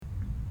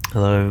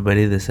Hello,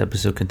 everybody. This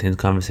episode contains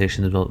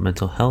conversations about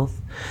mental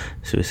health,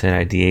 suicide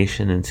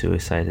ideation, and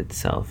suicide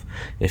itself.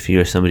 If you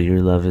or somebody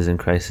you love is in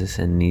crisis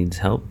and needs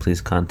help,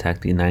 please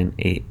contact the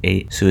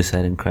 988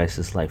 Suicide and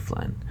Crisis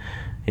Lifeline.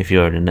 If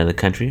you are in another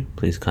country,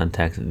 please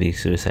contact the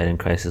Suicide and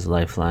Crisis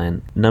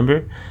Lifeline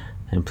number,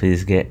 and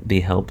please get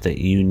the help that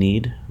you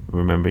need.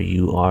 Remember,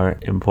 you are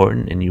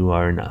important and you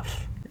are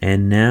enough.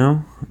 And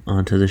now,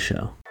 on to the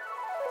show.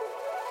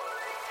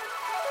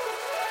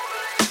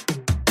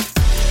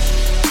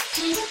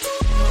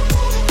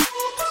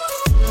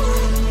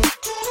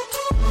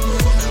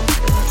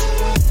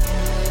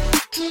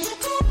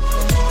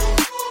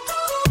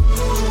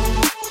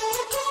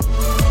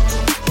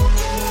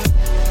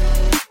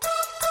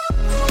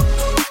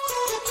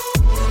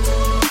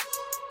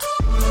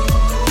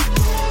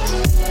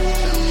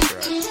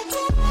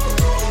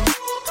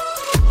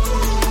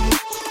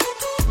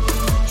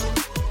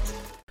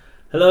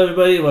 Hello,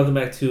 everybody. Welcome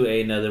back to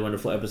another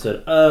wonderful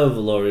episode of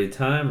Lori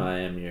Time.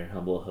 I am your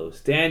humble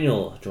host,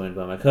 Daniel, joined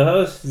by my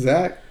co-host,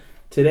 Zach.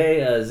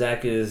 Today,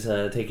 Zach is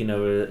taking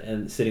over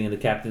and sitting in the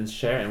captain's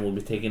chair and will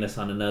be taking us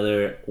on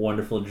another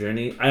wonderful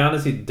journey. I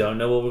honestly don't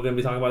know what we're going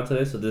to be talking about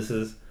today, so this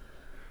is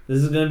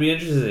going to be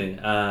interesting.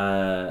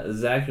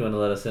 Zach, you want to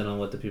let us in on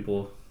what the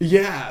people...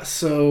 Yeah,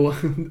 so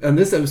in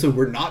this episode,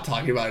 we're not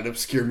talking about an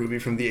obscure movie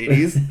from the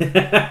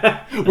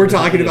 80s. We're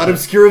talking about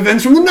obscure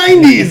events from the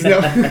 90s.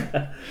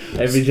 No.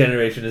 Every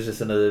generation is just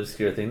another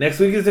obscure thing. Next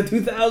week is the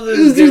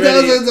 2000s. It's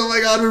 2000s. Oh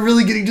my god, we're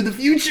really getting to the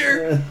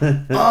future.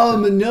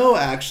 No,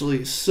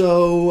 actually.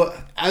 So,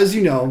 as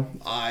you know,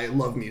 I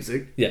love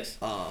music. Yes.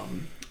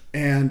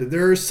 And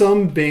there are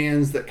some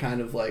bands that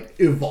kind of like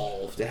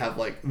evolve to have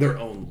like their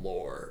own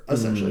lore,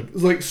 essentially.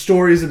 Like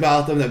stories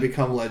about them that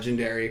become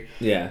legendary.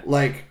 Yeah.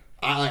 Like,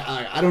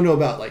 I don't know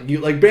about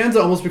like bands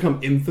that almost become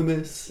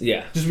infamous.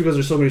 Yeah. Just because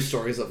there's so many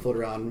stories that float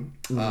around.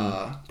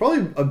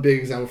 Probably a big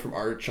example from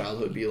our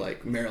childhood would be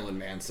like Marilyn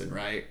Manson,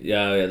 right?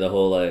 Yeah, the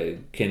whole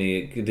like,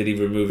 did he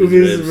remove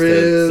his ribs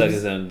to suck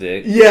his own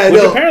dick? Yeah,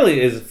 which apparently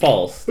is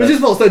false. Which is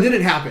false. That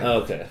didn't happen.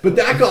 Oh, okay. But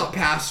that got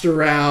passed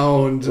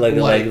around. Like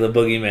the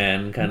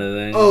boogeyman kind of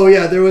thing. Oh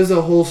yeah, there was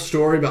a whole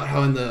story about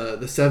how in the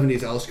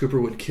 70s Alice Cooper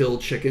would kill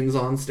chickens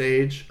on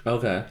stage.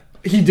 Okay.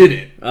 He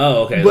didn't.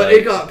 Oh, okay. But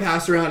it got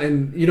passed around,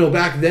 and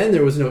back then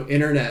there was no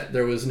internet.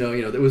 There was no,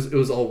 it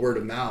was all word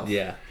of mouth.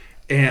 Yeah.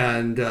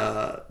 And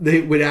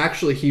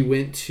he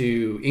went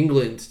to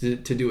England to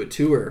do a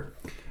tour.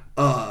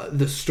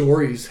 The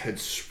stories had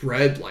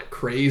spread like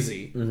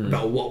crazy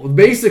about what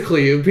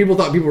basically people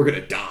thought people were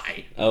going to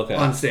die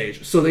on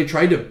stage. So they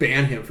tried to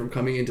ban him from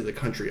coming into the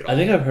country at all. I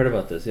think I've heard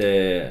about this.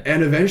 Yeah.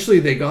 And eventually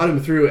they got him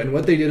through. And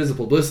what they did as a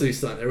publicity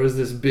stunt, there was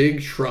this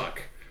big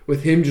truck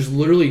with him just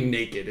literally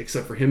naked,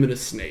 except for him and a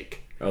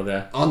snake.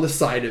 Okay. On the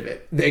side of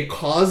it. They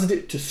caused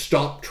it to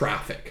stop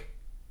traffic.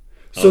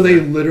 So they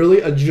literally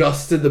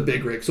adjusted the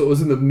big rig so it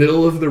was in the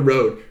middle of the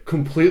road,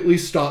 completely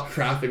stopped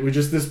traffic with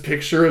just this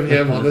picture of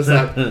him on the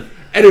side.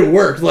 And it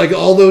worked. Like,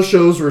 all those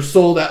shows were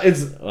sold out.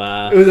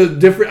 Wow. It was a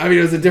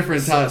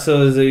different time.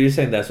 So you're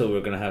saying that's what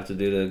we're going to have to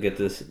do to get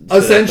this?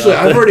 Essentially.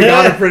 I've already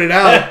got it printed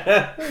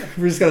out.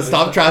 We're just going to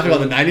stop traffic on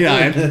the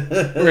 99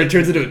 where it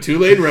turns into a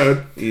 2-lane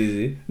road.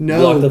 Easy.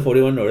 No. Block the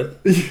 41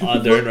 North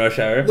during rush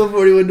hour. The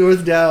 41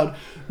 North down.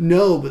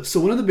 No, but so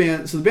the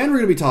band we're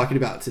going to be talking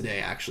about today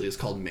actually is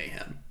called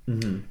Mayhem.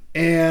 Mm-hmm.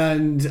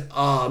 And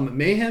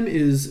Mayhem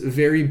is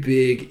very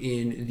big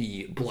in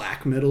the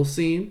black metal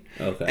scene.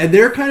 Okay. And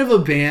they're kind of a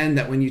band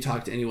that when you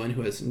talk to anyone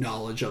who has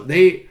knowledge of,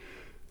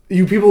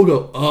 people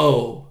go,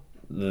 oh.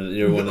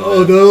 You're one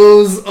of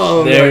those.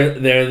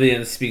 They're the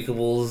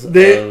unspeakables of...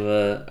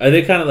 are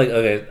they kind of like...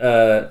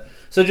 Okay,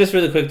 so just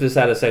really quick to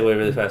try to segue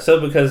really fast.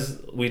 So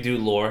because we do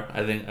lore,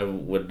 I think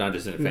we're not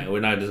just going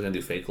to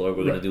do fake lore.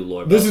 We're going to do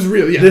lore. This is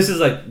real, yeah. This is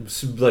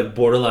like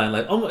borderline,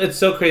 like it's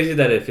so crazy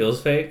that it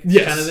feels fake,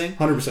 kind of thing.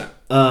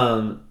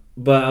 100%.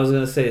 But I was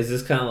gonna say, is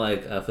this kind of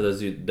like for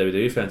those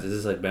WWE fans?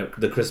 Is this like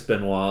the Chris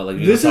Benoit? Like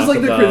this is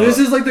like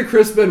the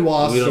Chris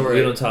Benoit story.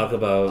 We don't talk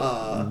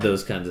about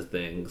those kinds of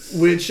things.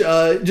 Which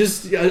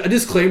just a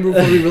disclaimer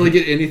before we really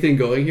get anything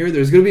going here.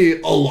 There's gonna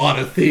be a lot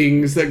of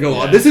things that go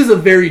on. This is a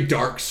very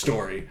dark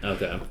story.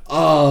 Okay.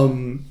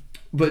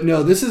 But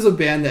no, this is a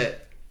band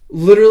that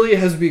literally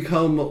has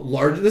become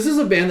large. This is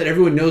a band that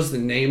everyone knows the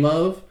name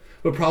of,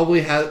 but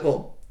probably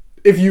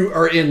if you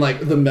are in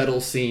like the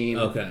metal scene.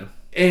 Okay.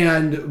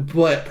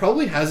 But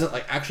probably hasn't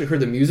like actually heard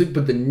the music,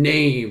 but the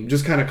name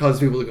just kind of causes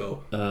people to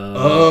go,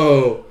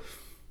 oh.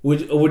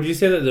 Would you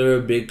say that they're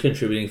a big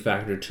contributing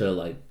factor to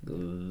like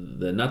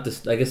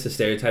the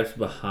stereotypes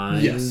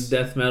behind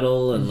death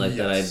metal and like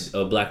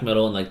black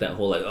metal and like that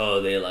whole like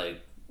they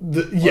like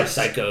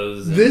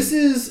psychos. This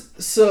is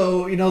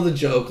the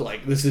joke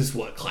like this is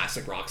what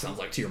classic rock sounds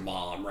like to your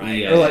mom, right?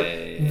 Yeah, or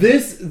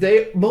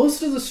like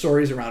most of the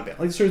stories around band,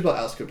 like the stories about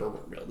Alice Cooper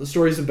weren't real. The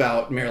stories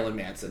about Marilyn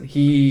Manson,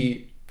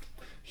 he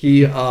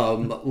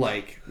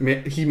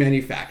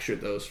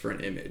manufactured those for an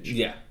image.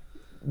 Yeah.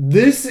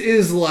 This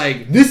is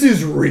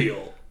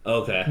real.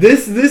 Okay.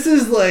 These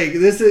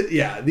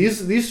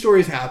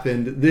stories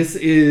happened. This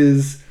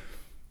is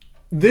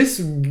this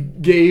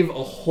gave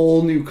a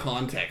whole new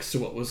context to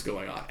what was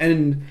going on.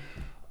 And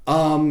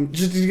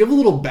just to give a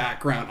little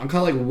background on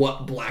kind of like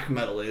what black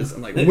metal is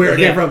and like where it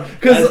came from.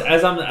 Because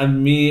as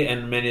I'm me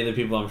and many of the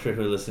people I'm sure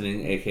who are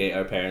listening, aka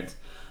our parents,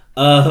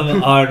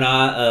 are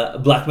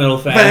not black metal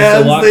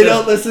fans. So they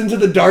don't listen to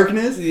the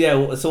darkness.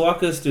 Yeah, so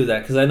walk us through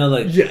that, because I know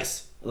like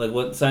yes. Like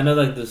what? So I know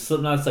like the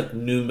Slipknot's like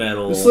new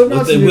metal. The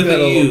Slipknot's with new a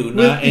metal. U,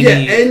 not any.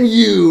 Yeah,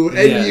 NU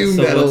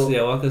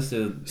metal. Walk us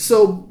through.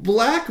 So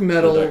black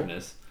metal. The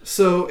darkness.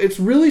 So it's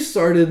really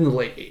started in the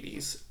late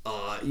 80s.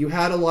 You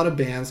had a lot of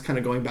bands kind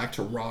of going back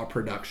to raw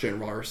production,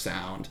 raw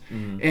sound,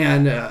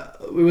 and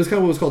it was kind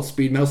of what was called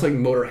speed metal. It's like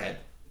Motorhead,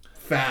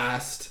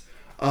 fast,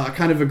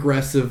 kind of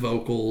aggressive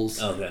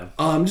vocals. Okay.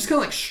 Just kind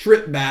of like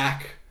stripped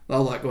back,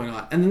 a lot going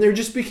on, and then there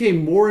just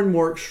became more and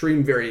more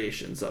extreme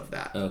variations of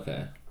that.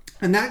 Okay.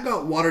 And that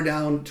got watered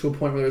down to a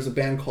point where there was a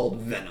band called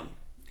Venom.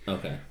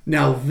 Okay.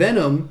 Now,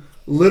 Venom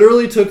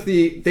literally took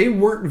they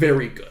weren't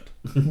very good.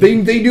 They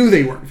knew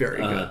they weren't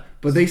very good.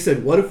 But they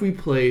said, what if we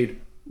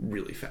played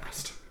really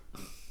fast?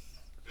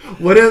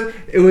 What if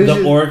it was the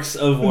orcs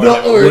of war?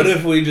 What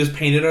if we just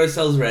painted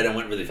ourselves red and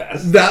went really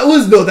fast? That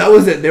was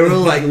it. They were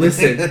like,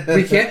 listen,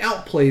 we can't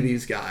outplay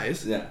these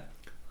guys. Yeah.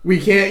 We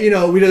can't,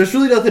 there's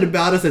really nothing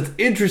about us that's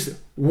interesting.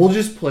 We'll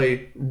just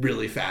play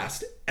really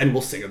fast and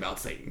we'll sing about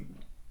Satan.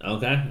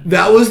 Okay.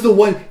 That was the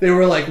one. They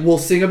were like, we'll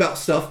sing about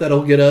stuff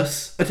that'll get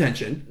us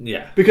attention.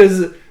 Yeah.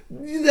 Because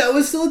that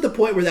was still at the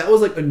point where that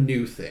was like a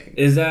new thing.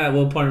 Is that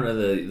what part of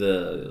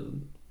the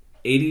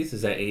 80s?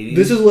 Is that 80s?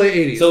 This is late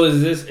 80s. So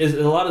is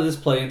a lot of this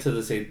play into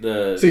the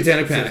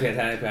Satanic Panic?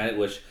 Satanic Panic,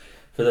 which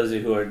for those of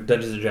you who are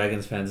Dungeons and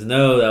Dragons fans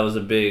know that was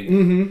a big.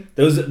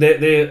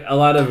 Mm-hmm. A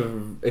lot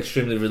of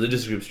extremely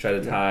religious groups try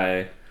to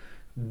tie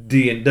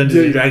Dungeons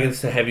and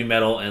Dragons to heavy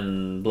metal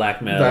and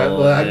black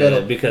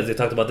metal, because they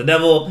talked about the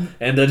devil,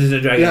 and Dungeons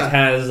and Dragons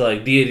has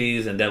like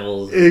deities and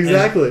devils.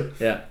 Exactly.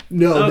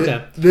 No.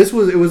 Okay. This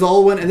was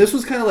all one, and this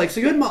was kind of like,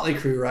 so you had Motley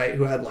Crue, right,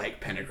 who had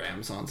like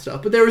pentagrams on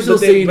stuff, but they were still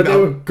singing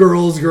about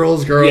girls.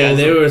 Yeah,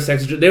 they were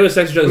sex, drugs,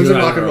 and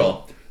rock and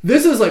roll.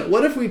 This is like,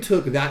 what if we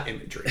took that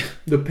imagery,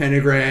 the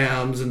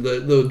pentagrams and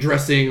the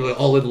dressing,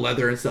 all in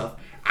leather and stuff,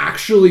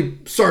 actually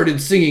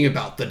started singing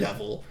about the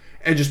devil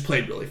and just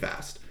played really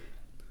fast.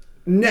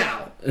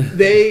 Now,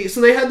 they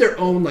had their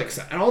own like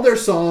set, and all their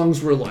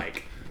songs were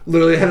like,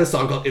 literally had a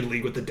song called In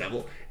League with the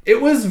Devil.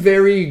 It was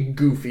very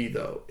goofy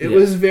though. It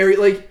was very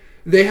like,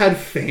 they had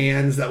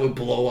fans that would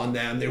blow on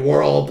them. They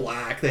wore all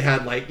black. They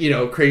had like,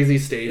 crazy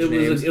stage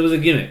names. It was a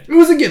gimmick. It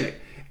was a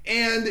gimmick.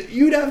 And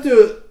you'd have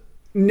to,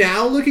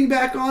 now looking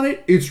back on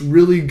it, it's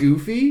really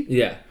goofy.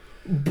 Yeah.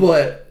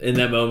 But in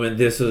that moment,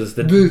 this was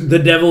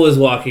the devil is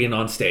walking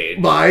on stage.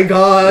 My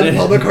God,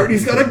 Paul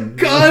McCartney's got a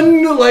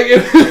gun. Like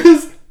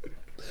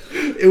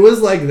it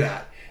was like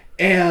that.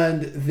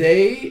 And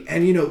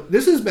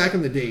this is back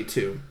in the day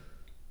too,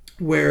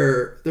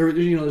 where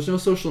there's no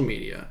social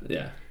media.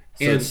 Yeah.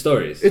 So it's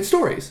stories. It's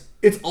stories.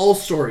 It's all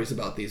stories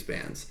about these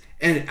bands.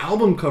 And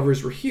album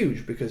covers were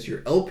huge because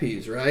you're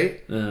LPs,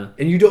 right?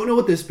 And you don't know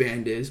what this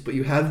band is, but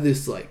you have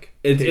this like...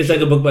 It's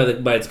like a book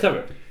by its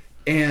cover.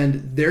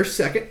 And their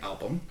second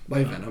album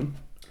by Venom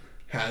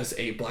has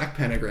a black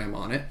pentagram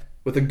on it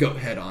with a goat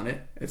head on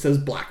it. It says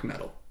black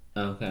metal.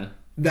 Okay.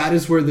 That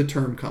is where the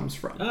term comes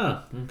from.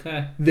 Oh,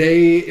 okay.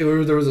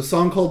 There was a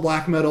song called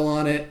Black Metal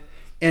on it.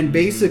 And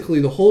basically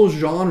the whole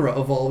genre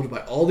evolved by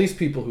all these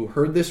people who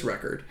heard this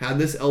record, had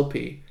this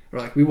LP. They're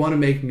like, we want to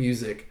make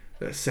music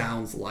that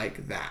sounds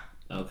like that.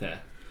 Okay.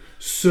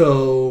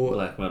 So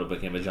black metal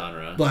became a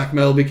genre. Black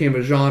metal became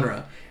a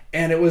genre.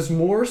 And it was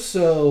more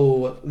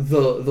so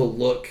the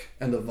look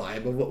and the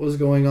vibe of what was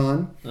going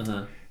on.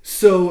 Uh-huh.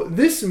 So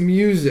this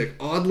music,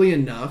 oddly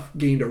enough,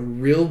 gained a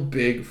real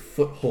big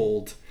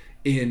foothold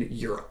in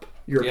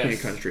European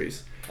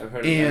countries. I've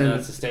heard of that. No,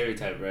 it's a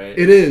stereotype, right?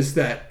 It is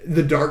that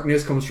the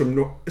darkness comes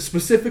from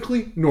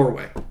specifically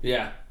Norway.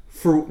 Yeah.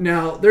 For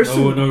now, there's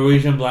some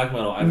Norwegian black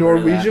metal.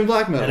 Norwegian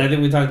black metal, and I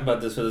think we talked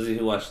about this for those of you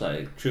who watch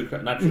like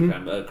not true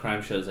crime, but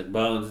crime shows. Like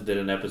Bones did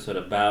an episode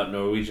about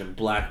Norwegian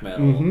black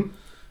metal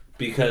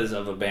because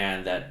of a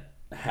band that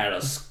had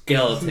a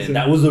skeleton.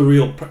 That was a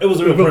real. It was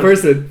a real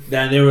person.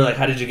 And they were like,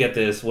 "How did you get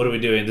this? What are we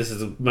doing? This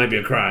might be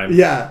a crime."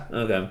 Yeah.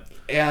 Okay.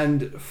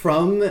 And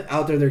from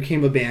out there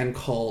came a band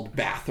called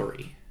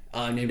Bathory.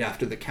 Named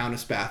after the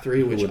Countess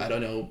Bathory, which I don't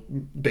know,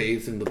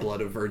 bathes in the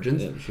blood of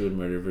virgins. Yeah, she would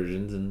murder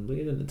virgins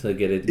and to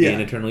gain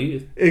eternal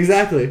youth.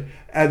 Exactly.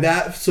 And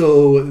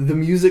so the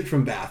music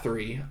from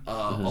Bathory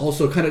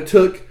also kind of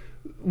took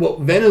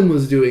what Venom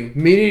was doing,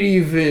 made it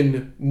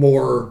even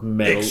more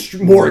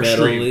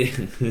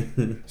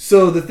extreme.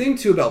 So the thing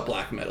too about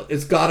black metal,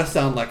 it's got to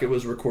sound like it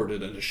was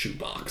recorded in a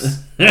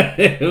shoebox.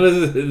 It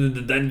was in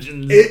the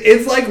dungeons.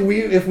 It's like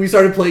if we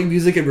started playing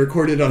music and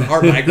recorded on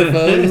our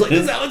microphone, it was like,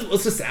 this is how it's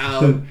supposed to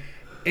sound.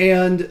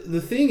 And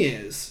the thing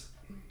is,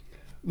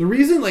 the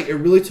reason like it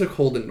really took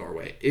hold in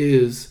Norway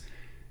is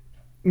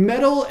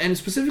metal, and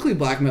specifically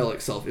black metal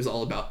itself, is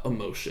all about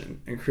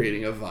emotion and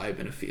creating a vibe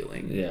and a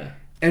feeling. Yeah.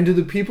 And to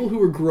the people who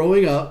were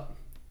growing up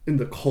in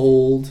the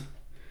cold,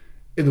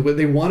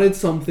 They wanted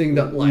something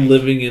that like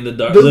living in the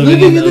dark,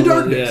 living in the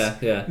darkness.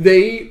 Yeah.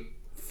 They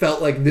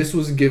felt like this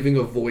was giving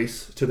a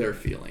voice to their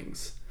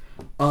feelings.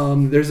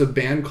 There's a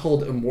band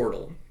called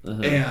Immortal,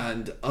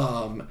 and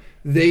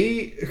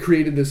they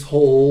created this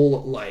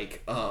whole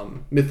like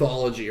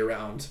mythology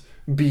around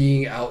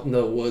being out in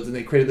the woods, and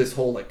they created this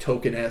whole like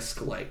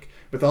token-esque like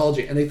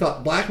mythology, and they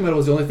thought black metal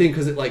was the only thing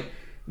because it like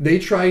they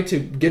tried to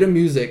get a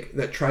music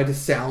that tried to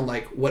sound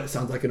like what it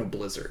sounds like in a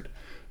blizzard.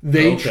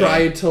 They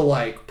tried to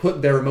like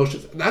put their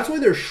emotions. That's why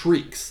they're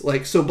shrieks.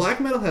 Like, so black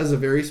metal has a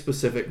very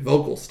specific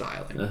vocal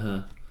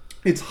styling.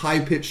 It's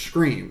high-pitched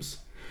screams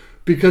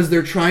because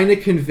they're trying to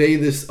convey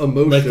this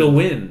emotion. Like the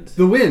wind.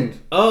 The wind.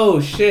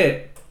 Oh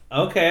shit.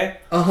 Okay.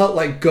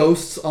 Like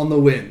ghosts on the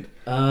wind.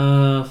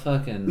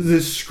 Fucking.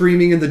 The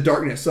screaming in the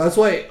darkness. So that's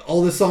why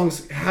all the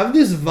songs have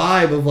this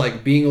vibe of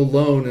like being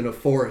alone in a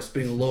forest,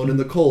 being alone in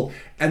the cold,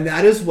 and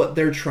that is what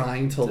they're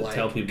trying to like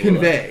tell people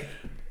convey.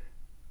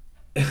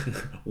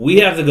 We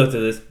have to go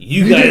through this.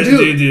 You guys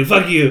do.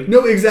 Fuck you.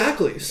 No,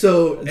 exactly.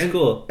 So it's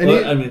cool. And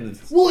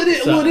well, it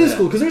is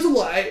cool because there's a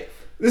lot.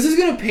 This is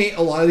going to paint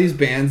a lot of these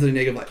bands in a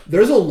negative light.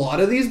 There's a lot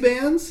of these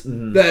bands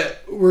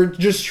that were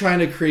just trying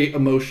to create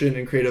emotion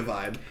and create a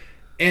vibe.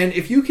 And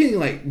if you can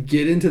like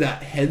get into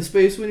that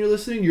headspace when you're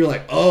listening, you're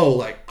like, oh,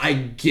 like I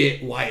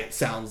get why it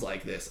sounds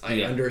like this.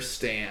 I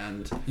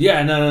understand.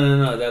 Yeah,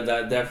 no.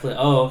 That definitely.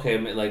 Oh, okay.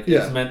 Like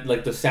it's meant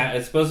like the sound.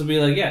 It's supposed to be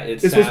like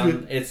it's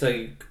sound. It's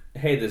like,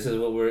 hey, this is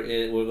what we're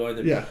going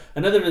through. Yeah.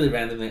 Another really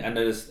random thing I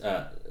noticed.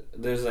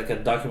 There's like a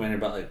documentary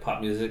about like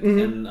pop music,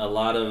 and a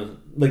lot of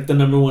like the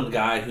number one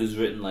guy who's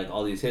written like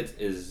all these hits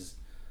is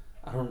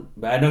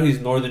I know he's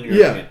Northern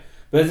European. Yeah.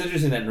 But it's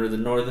interesting that the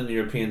Northern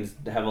Europeans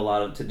have a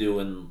lot to do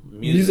in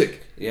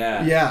music.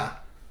 Yeah. Yeah.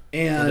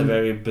 And a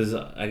very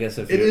bizarre. I guess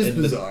if it is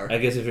bizarre. I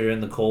guess if you're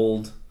in the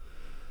cold.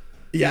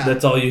 Yeah.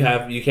 That's all you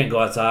have. You can't go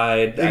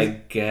outside.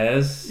 I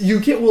guess you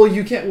can't. Well,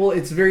 you can't. Well,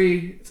 it's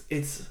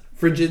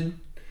frigid.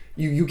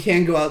 You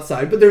can go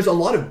outside, but there's a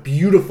lot of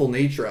beautiful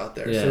nature out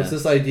there. Yeah. So it's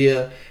this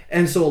idea,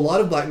 and so a lot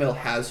of black metal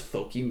has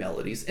folky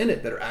melodies in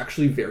it that are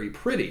actually very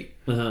pretty.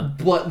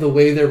 But the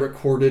way they're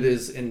recorded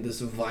is in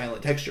this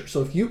violent texture.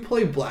 So if you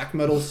play black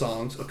metal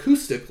songs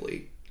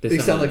acoustically, they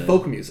sound like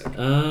folk music.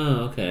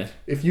 Oh, okay.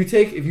 If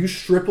you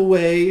strip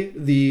away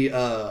the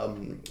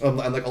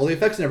like all the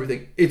effects and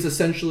everything, it's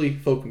essentially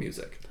folk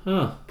music.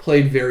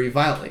 Played very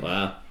violently.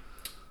 Wow.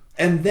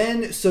 And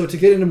then, so to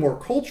get into more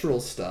cultural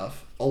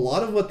stuff, a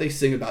lot of what they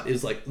sing about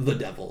is like the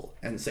devil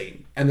and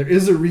Satan. And there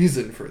is a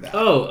reason for that.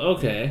 Oh,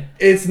 okay.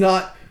 It's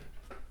not...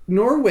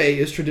 Norway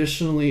is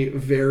traditionally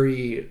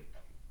very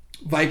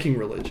Viking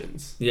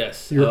religions.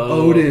 Yes. Your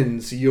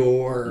Odins,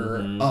 your,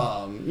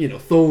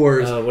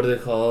 Thors. What are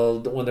they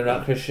called when they're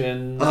not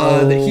Christian?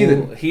 The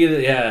heathen.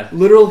 Heathen, yeah.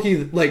 Literal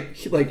heathen,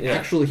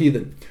 actual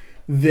heathen.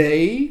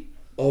 They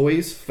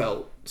always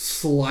felt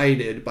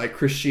slighted by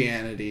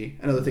Christianity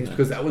and other things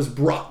because that was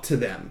brought to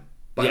them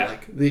by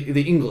like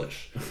the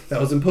English.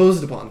 That was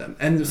imposed upon them.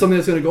 And something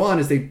that's going to go on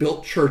is they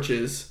built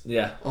churches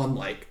on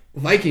like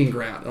Viking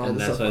ground and all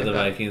this stuff like that. And that's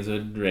why the Vikings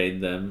would raid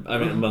them. I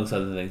mean, amongst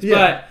other things.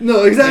 Yeah. But,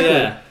 no, exactly.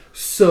 Yeah.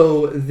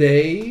 So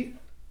these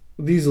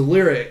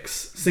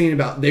lyrics singing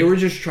about, they were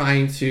just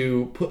trying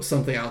to put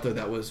something out there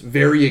that was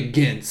very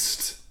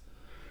against.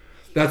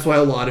 That's why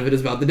a lot of it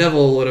is about the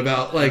devil and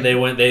about like they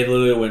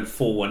literally went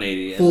full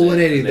 180. Full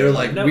 180. They're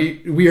like,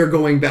 nope. we are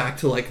going back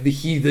to like the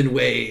heathen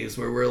ways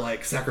where we're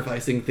like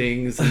sacrificing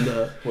things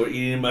and we're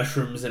eating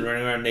mushrooms and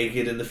running around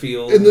naked in the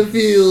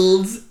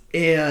fields.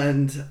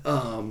 And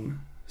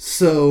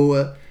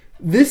so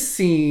this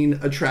scene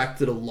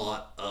attracted a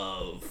lot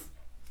of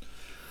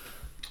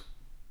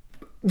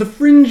the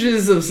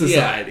fringes of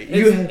society.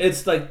 Yeah,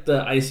 it's like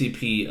the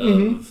ICP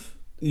of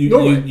you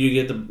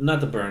get the not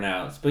the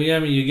burnouts, but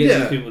you get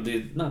these people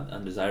not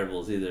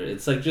undesirables either.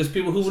 It's like just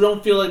people who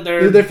don't feel like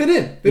they fit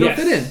in. They don't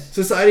fit in.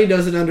 Society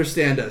doesn't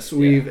understand us.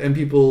 And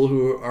people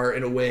who are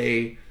in a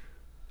way,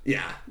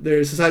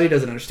 society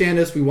doesn't understand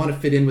us. We want to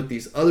fit in with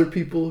these other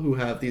people who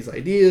have these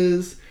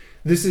ideas.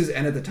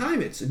 And at the time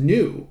it's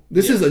new.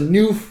 This is a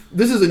new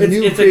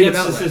it's creative against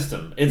outlet. The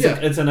system.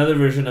 It's another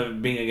version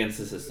of being against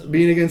the system.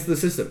 Being against the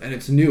system, and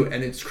it's new,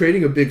 and it's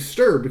creating a big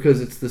stir because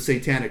it's the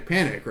satanic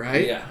panic,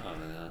 right? Yeah.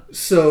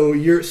 So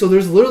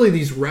there's literally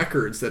these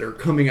records that are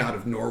coming out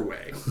of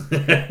Norway,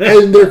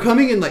 and they're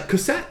coming in like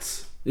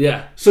cassettes.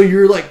 Yeah. So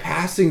you're like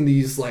passing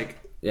these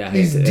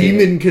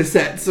demon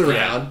cassettes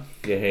around.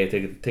 Yeah. Hey,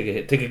 take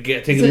a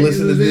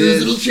listen to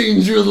this. It'll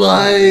change your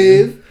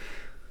life.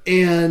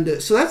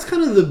 And so that's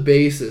kind of the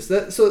basis.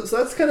 So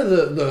that's kind of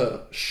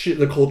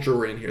the culture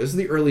we're in here. This is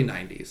the early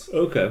 90s.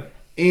 Okay.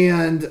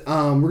 And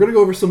we're gonna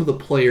go over some of the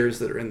players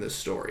that are in this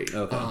story.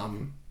 Okay.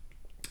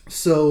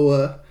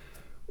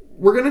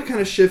 We're going to kind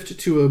of shift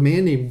to a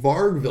man named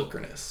Varg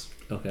Vikernes.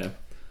 Okay.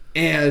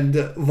 And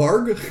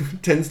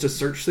Varg tends to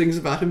search things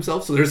about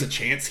himself, so there's a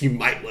chance he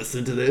might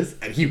listen to this,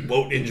 and he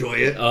won't enjoy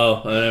it.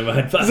 Oh, never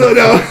mind. So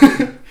no.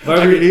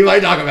 I mean, he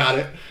might talk about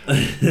it.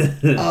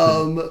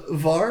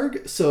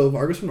 Varg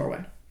is from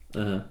Norway.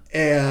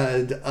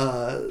 And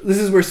this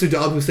is where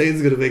Saddam Hussein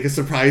is going to make a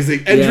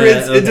surprising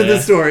entrance into the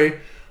story.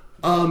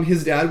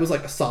 His dad was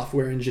like a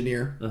software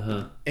engineer,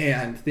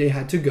 and they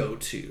had to go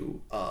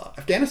to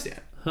Afghanistan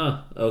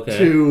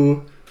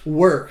to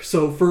work.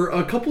 So for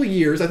a couple of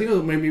years, I think it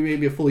was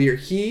maybe a full year,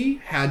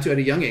 he had to, at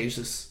a young age,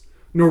 this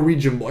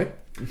Norwegian boy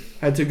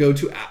had to go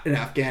to an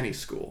Afghani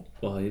school.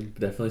 Well, he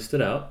definitely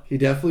stood out. He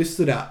definitely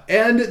stood out.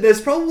 And there's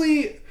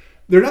probably...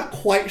 They're not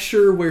quite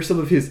sure where some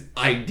of his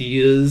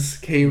ideas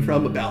came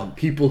from about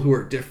people who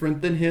are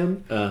different than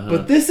him.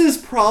 But this is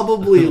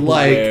probably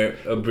like...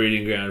 a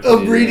breeding ground.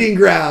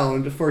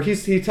 For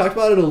he talked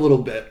about it a little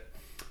bit.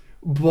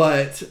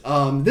 But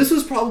this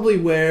was probably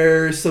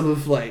where some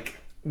of like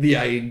the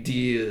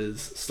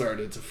ideas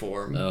started to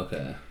form.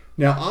 Okay.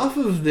 Now, off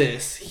of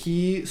this,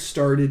 he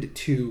started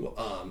to...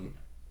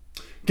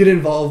 get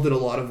involved in a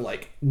lot of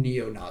like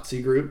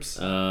neo-Nazi groups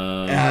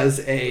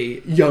as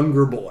a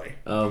younger boy.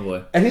 Oh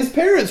boy! And his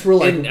parents were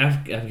like in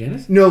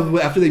Afghanistan. No,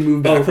 after they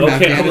moved back from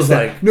Afghanistan. I was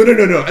like, no,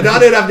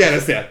 not in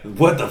Afghanistan.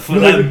 What the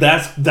fuck?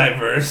 That's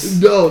diverse.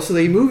 No, so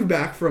they moved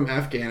back from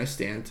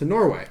Afghanistan to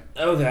Norway.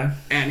 Okay.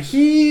 And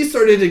he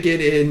started to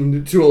get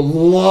into a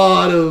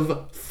lot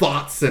of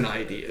thoughts and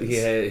ideas.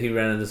 Yeah, he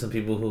ran into some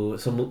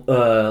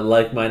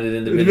like-minded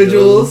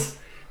individuals.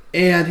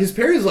 And his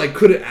parents like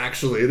couldn't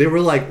actually. They were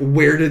like,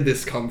 "Where did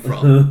this come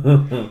from?"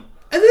 And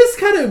this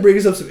kind of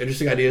brings up some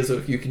interesting ideas of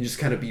if you can just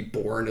kind of be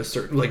born a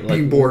certain like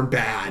being born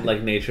bad,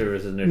 like nature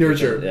versus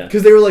nurture.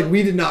 Because they were like,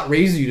 "We did not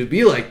raise you to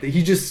be like that."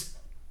 He just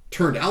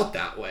turned out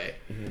that way.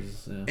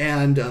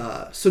 And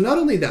so not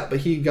only that, but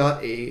he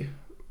got a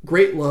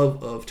great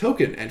love of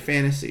Tolkien and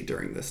fantasy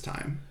during this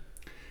time,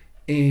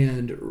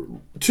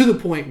 and to the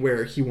point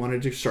where he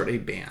wanted to start a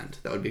band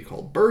that would be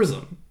called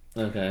Burzum.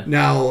 Okay.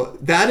 Now,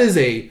 that is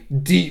a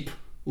deep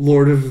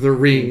Lord of the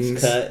Rings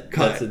cut.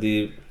 That's a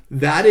deep...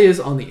 That is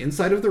on the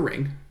inside of the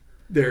ring.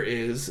 There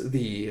is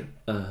the...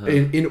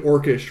 In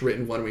Orcish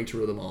written, one ring to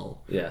rule them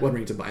all. Yeah. One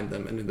ring to bind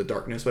them, and in the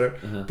darkness, whatever.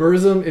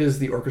 Burzum is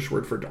the Orcish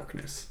word for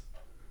darkness.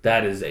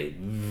 That is a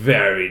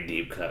very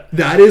deep cut.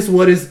 That is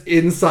what is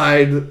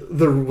inside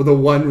the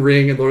one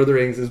ring in Lord of the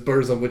Rings is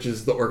Burzum, which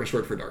is the Orcish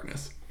word for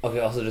darkness.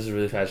 Okay, also just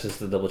really fast, just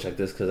to double check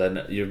this, because I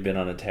know you've been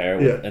on a tear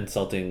with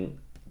insulting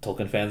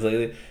Tolkien fans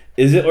lately.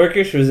 Is it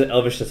Orcish or is it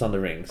Elvish that's on the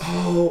rings?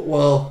 Oh,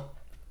 well,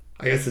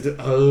 I guess it...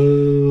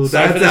 Oh,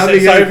 sorry for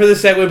the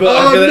segue,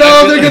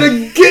 but... They're going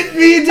to get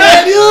me,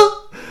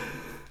 Daniel!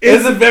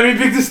 It's a very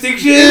big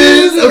distinction. It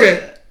is?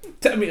 Okay.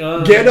 Tell me...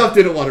 Gandalf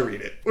didn't want to read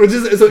it. Which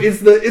is, so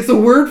it's the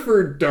word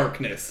for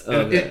darkness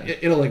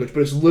in a language, but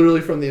it's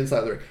literally from the inside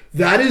of the ring.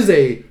 That is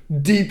a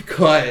deep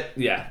cut.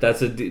 Yeah,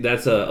 that's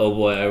a oh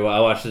boy, I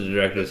watched the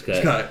director's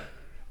cut.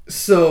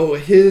 So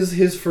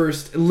his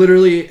first,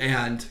 literally,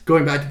 and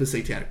going back to the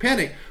Satanic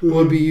Panic,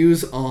 would be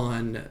used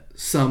on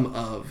some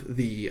of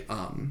the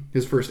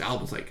his first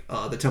albums, like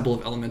the Temple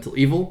of Elemental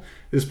Evil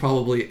is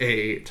probably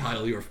a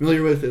title you're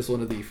familiar with. It's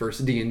one of the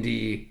first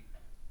D&D.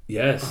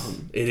 Yes,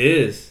 it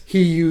is.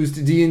 He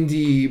used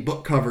D&D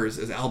book covers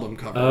as album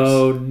covers.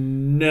 Oh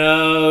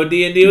no,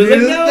 D&D was like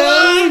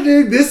no,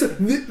 dude. This is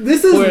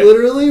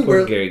literally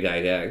where Gary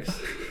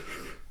Gygax.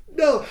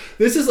 No,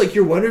 this is like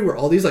you're wondering where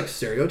all these like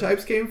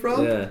stereotypes came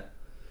from. Yeah.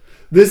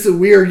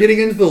 We are getting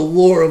into the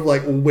lore of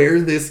like where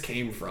this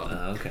came from.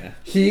 Okay.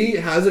 He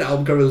has an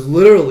album cover that's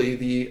literally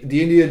the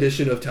D&D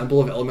edition of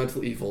Temple of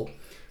Elemental Evil.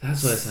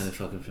 That's why I sounded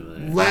fucking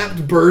familiar.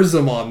 Lapped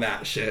Burzum on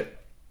that shit.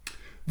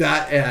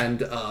 That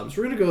and so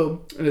we're gonna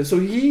go. So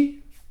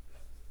he.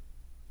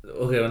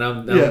 Okay, well now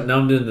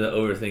I'm doing the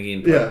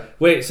overthinking part. Yeah.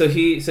 Wait, so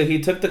he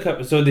took the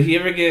cup. So did he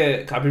ever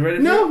get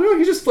copyrighted? No,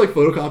 he just like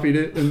photocopied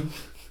it and.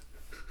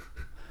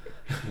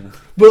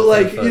 But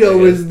like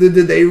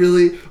did they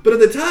really? But at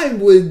the time,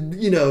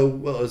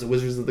 was it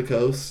Wizards of the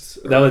Coast?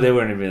 Or, they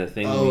weren't even a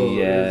thing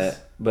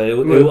yet. But it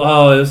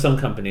was some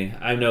company.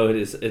 I know it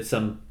is. It's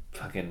some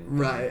fucking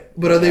right.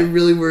 But are they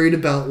really worried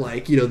about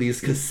like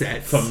these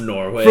cassettes from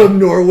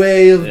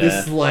Norway? Of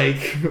this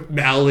like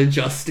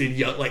maladjusted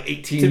young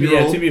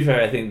 18-year-old. To be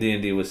fair, I think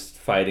D&D was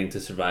fighting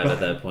to survive at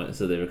that point,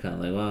 so they were kind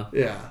of like, well,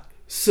 yeah.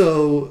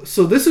 So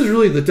this is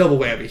really the double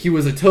whammy. He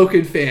was a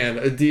Tolkien fan,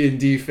 a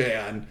D&D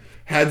fan.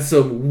 Had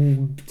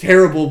some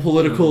terrible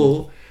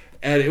political,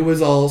 and it was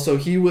all. So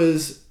he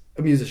was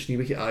a musician.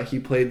 He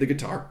played the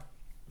guitar,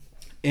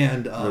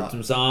 and wrote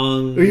some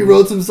songs. He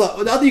wrote some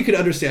songs. Not that you could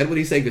understand what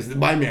he's saying, because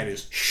my man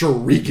is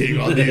shrieking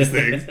on these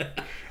things,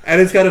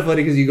 and it's kind of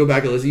funny because you go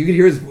back and listen. You can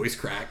hear his voice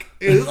crack.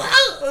 He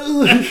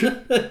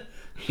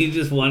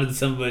just wanted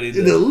somebody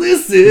to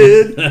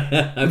listen.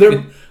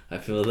 I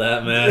feel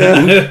that,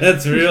 man. Yeah.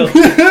 That's real.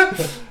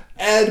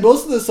 And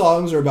most of the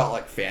songs are about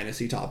like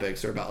fantasy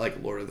topics or about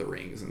like Lord of the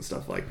Rings and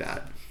stuff like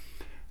that.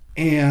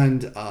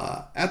 And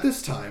at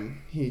this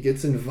time, he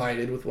gets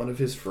invited with one of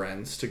his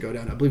friends to go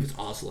down, I believe it's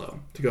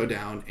Oslo, to go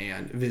down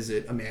and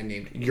visit a man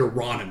named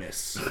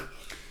Euronymous.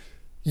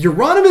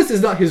 Euronymous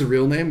is not his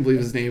real name. I believe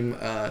his name...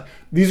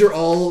 these are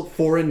all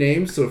foreign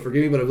names, so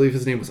forgive me, but I believe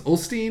his name was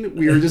Ulstein.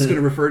 We are just going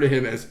to refer to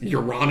him as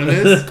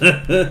Euronymous.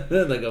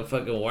 Like a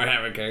fucking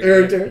Warhammer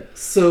character.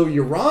 So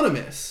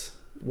Euronymous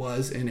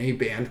was in a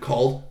band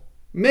called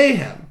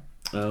Mayhem.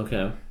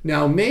 Okay.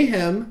 Now,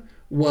 Mayhem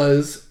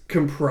was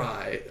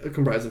comprised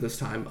at this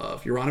time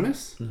of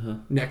Euronymous,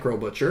 Necro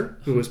Butcher,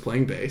 who was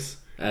playing bass,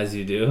 as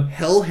you do,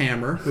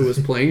 Hellhammer, who was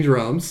playing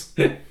drums,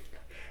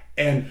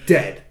 and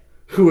Dead,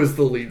 who was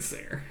the lead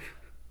singer.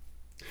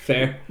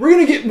 Fair. We're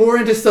going to get more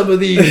into some of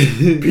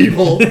these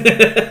people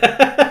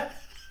a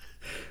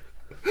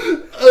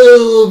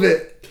little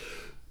bit.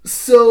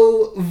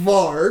 So,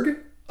 Varg,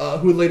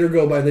 who would later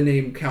go by the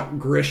name Count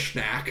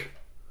Grishnak.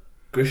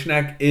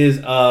 Grishnak is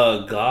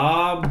a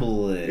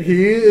goblin.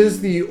 He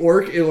is the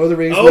orc in Lord of the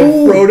Rings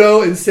when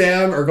Frodo and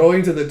Sam are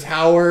going to the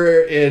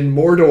tower in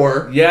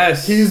Mordor.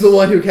 Yes. He's the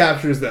one who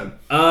captures them.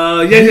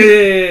 Yeah.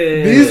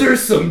 These are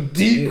some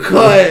deep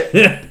cut.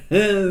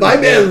 My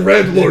man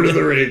read Lord of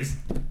the Rings.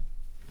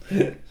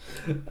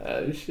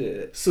 Oh,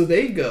 shit. So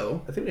they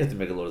go. I think we have to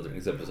make a Lord of the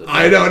Rings episode.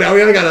 I know. Now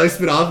we gotta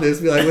spin off this.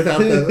 Be like, without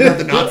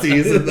the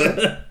Nazis.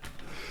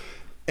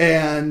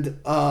 And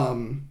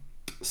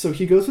so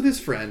he goes with his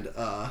friend.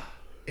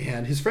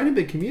 And his friend had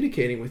been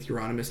communicating with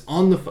Euronymous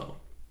on the phone,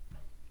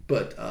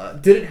 but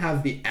didn't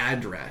have the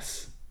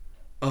address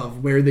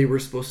of where they were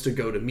supposed to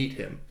go to meet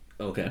him.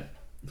 Okay.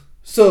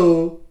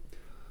 So,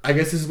 I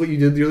guess this is what you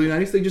did in the early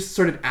 90s. They just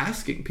started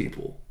asking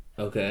people.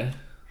 Okay.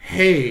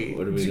 Hey,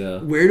 where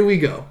do we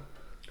go?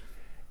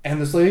 And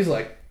this lady's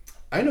like,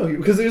 I know you.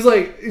 Because there's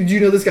like, do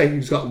you know this guy?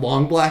 He's got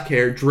long black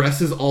hair,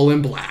 dresses all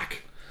in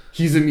black.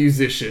 He's a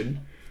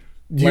musician.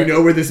 Do you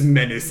know where this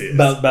menace is?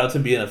 About to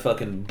be in a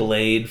fucking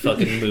Blade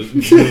fucking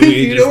movie.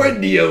 You know where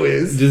Neo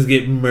is? Just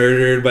get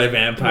murdered by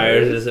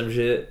vampires or some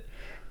shit.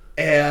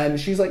 And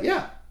she's like,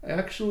 yeah, I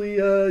actually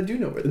do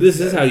know where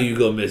this is. How you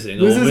go missing.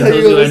 This is how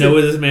you go missing. I know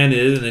where this man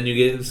is, and then you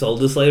get sold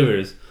to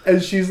slavers.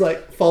 And she's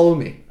like, follow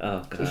me.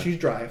 Oh, God. So she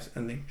drives,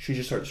 and she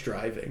just starts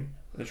driving.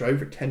 They're driving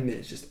for 10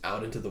 minutes just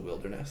out into the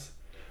wilderness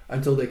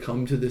until they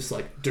come to this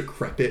like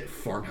decrepit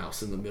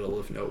farmhouse in the middle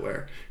of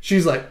nowhere.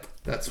 She's like,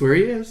 that's where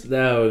he is.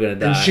 No, we're gonna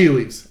die. And she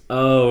leaves.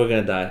 Oh, we're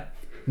gonna die.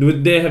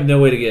 They have no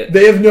way to get.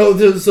 They have no.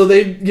 So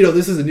they,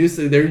 this is a new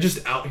city. They're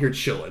just out here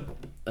chilling.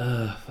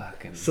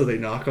 Fucking. So they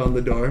knock on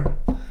the door,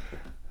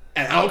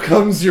 and out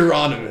comes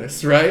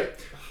Euronymous. Right?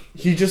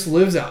 He just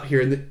lives out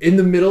here in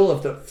the middle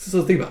of the.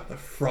 So think about it, the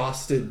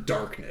frosted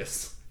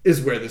darkness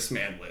is where this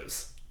man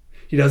lives.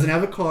 He doesn't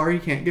have a car. He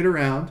can't get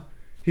around.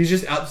 He's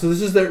just out. So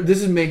this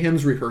is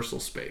Mayhem's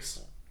rehearsal space.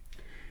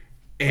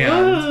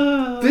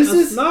 And this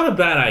is not a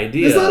bad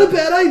idea. It's not a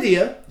bad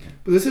idea.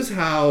 But this is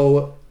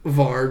how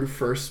Varg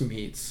first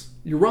meets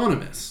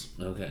Euronymous.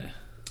 Okay.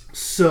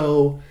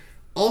 So,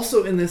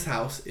 also in this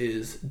house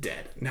is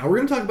Dead. Now we're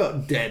going to talk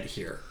about Dead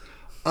here.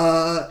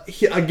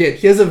 He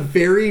has a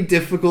very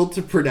difficult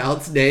to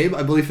pronounce name.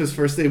 I believe his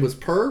first name was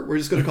Per. We're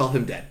just going to call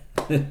him Dead.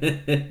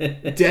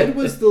 Dead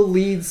was the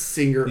lead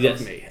singer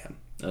of Mayhem.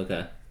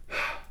 Okay.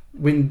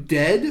 When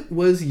Dead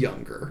was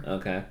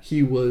younger,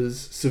 he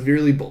was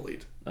severely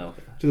bullied.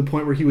 Okay. To the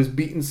point where he was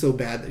beaten so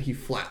bad that he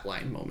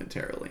flatlined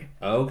momentarily.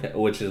 Okay.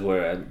 Which is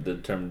where the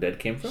term dead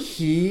came from?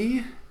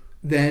 He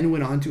then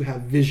went on to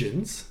have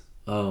visions.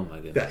 Oh my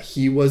goodness. That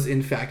he was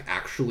in fact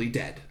actually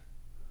dead.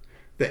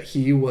 That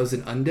he was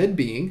an undead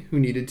being who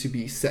needed to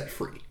be set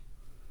free.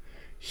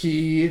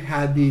 He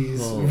had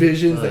these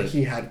visions that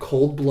he had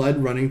cold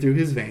blood running through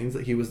his veins,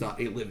 that he was not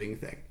a living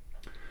thing.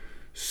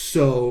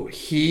 So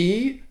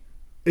he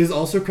is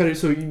also credited.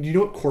 So you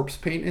know what corpse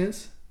paint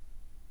is?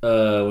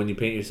 When you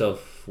paint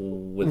yourself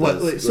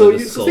with so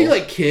think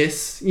like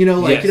Kiss,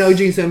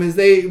 Gene Simmons.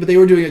 But they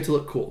were doing it to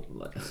look cool.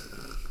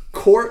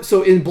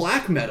 So in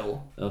black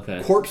metal,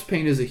 corpse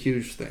paint is a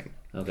huge thing.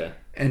 Okay.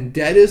 And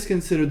Dead is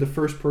considered the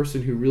first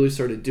person who really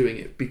started doing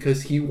it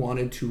because he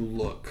wanted to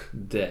look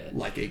dead,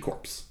 like a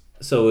corpse.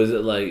 So is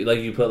it like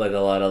you put like a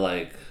lot of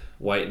like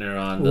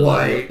whitener on the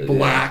white,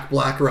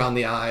 black around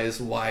the eyes,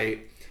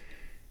 white.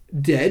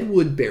 Dead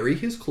would bury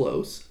his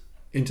clothes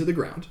into the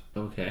ground.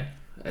 Okay.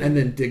 And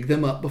then dig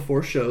them up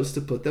before shows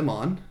to put them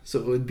on. So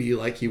it would be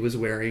like he was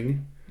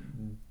wearing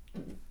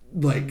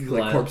like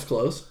corpse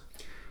clothes.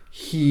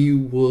 He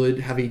would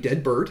have a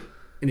dead bird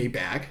in a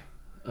bag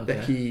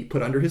that he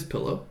put under his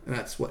pillow. And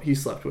that's what he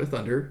slept with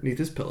underneath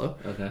his pillow.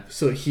 Okay.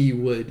 So he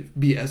would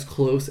be as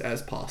close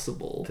as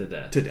possible to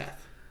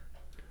death.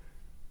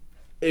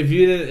 If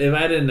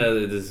I didn't know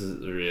that this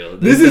is real.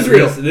 This is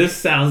real. This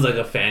sounds like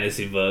a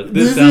fantasy book.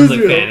 This sounds like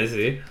real.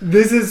 Fantasy.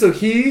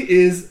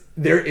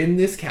 They're in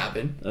this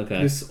cabin.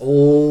 Okay. This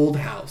old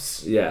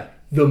house. Yeah.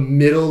 The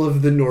middle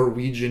of the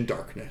Norwegian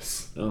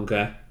darkness.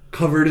 Okay.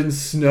 Covered in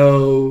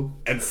snow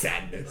and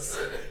sadness.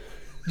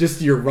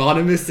 Just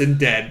Euronymous and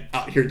Dead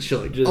out here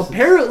chilling.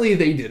 Apparently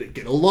they didn't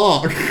get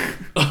along.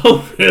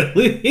 Oh,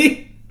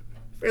 really?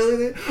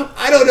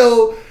 I don't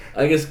know.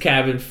 I guess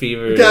cabin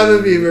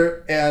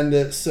fever.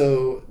 And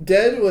so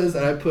Dead was,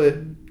 and I put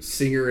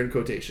singer in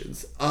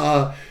quotations.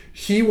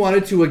 He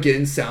wanted to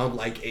again sound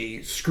like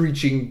a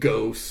screeching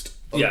ghost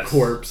of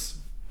corpse.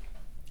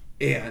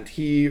 And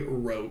he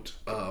wrote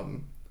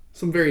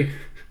some very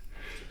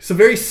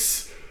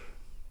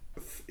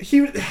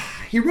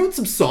he wrote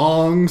some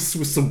songs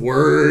with some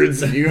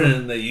words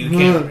and that you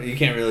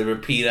can't really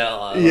repeat out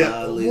loud.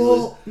 Yeah,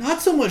 well,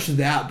 not so much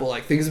that, but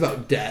like things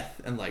about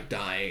death and like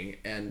dying,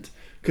 and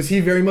because he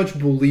very much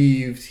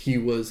believed he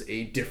was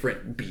a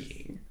different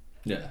being.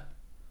 Yeah.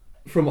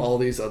 From all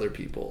these other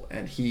people,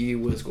 and he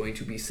was going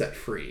to be set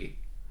free.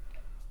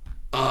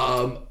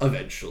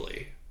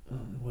 Eventually.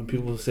 When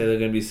people say they're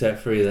going to be set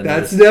free, then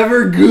that's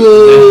never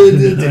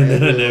good.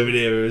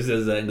 Nobody ever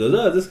says that and goes,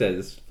 "Oh, this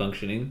guy's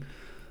functioning."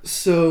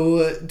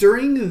 So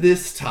during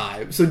this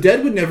time, so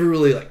Dead would never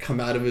really like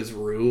come out of his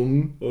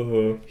room.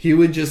 Uh-huh. He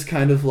would just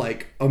kind of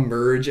like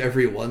emerge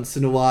every once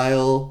in a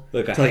while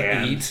like to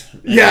like eat.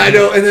 Yeah, I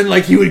know. And then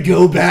like he would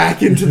go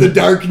back into the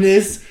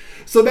darkness.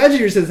 So imagine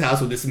you're in his house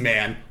with this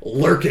man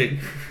lurking.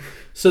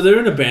 So they're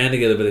in a band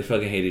together, but they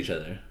fucking hate each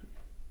other.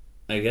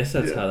 I guess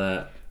that's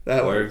how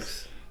that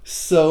works.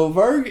 So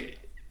Varg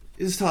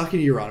is talking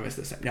to Euronymous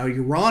this time. Now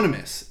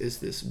Euronymous is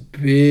this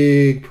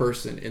big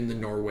person in the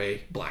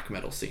Norway black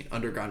metal scene,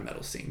 underground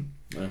metal scene.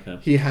 Okay.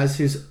 He has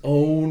his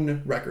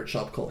own record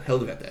shop called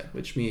Helvete,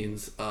 which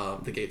means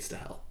the gates to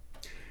hell.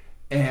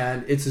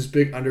 And it's this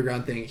big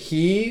underground thing.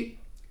 He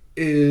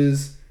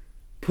is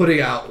putting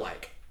out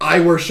like, I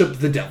worship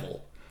the devil.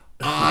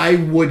 I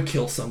would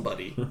kill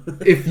somebody.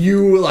 If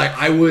you like,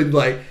 I would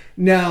like.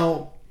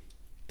 Now,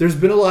 there's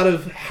been a lot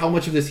of how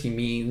much of this he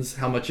means,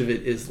 how much of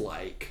it is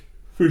like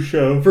for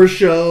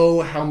show,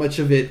 how much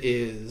of it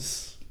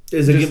is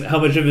how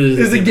much of it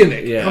is a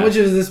gimmick. Yeah. How much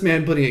is this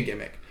man putting a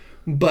gimmick?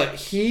 But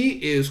he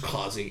is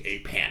causing a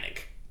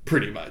panic,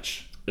 pretty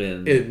much,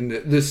 in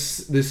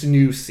this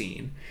new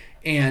scene,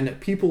 and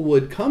people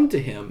would come to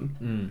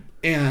him.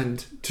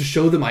 And to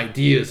show them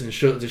ideas and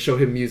to show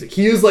him music.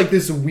 He is like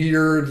this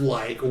weird,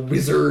 like,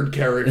 wizard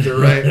character,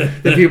 right?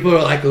 That people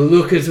are like,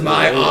 look at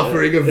my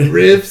offering of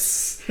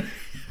riffs.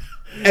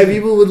 And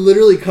people would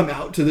literally come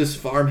out to this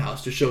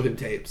farmhouse to show him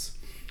tapes.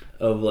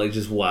 Of, like,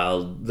 just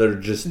wild... They're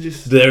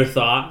just their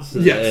thoughts?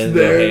 Yes. And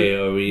hey,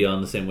 are we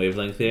on the same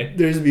wavelength here?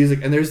 There's music.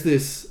 And there's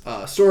this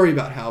story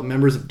about how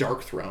members of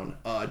Dark Throne...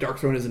 Dark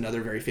Throne is another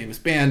very famous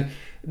band.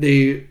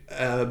 They...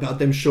 about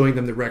them showing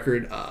them the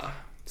record...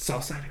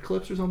 Southside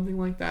Eclipse or something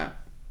like that,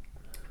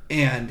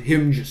 and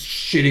him just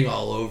shitting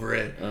all over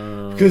it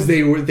because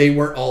they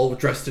weren't all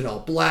dressed in all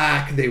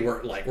black. They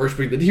weren't like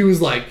worshiping that. He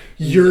was like,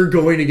 you're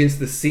going against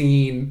the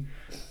scene,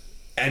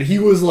 and he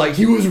was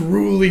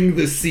ruling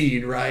the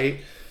scene, right?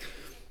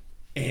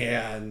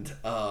 And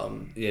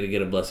you had to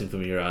get a blessing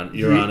from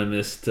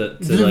Euronymous to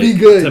be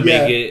good, to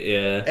make it,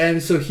 yeah.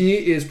 And so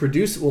he is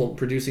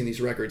producing these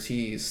records.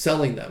 He's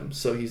selling them,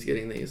 so he's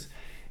getting these,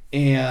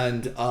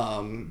 and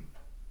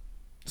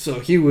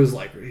so he was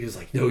like,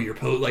 no, you're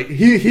like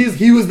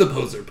he was the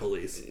poser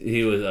police.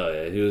 He was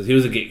he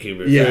was a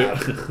gatekeeper. Yeah.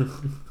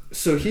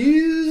 so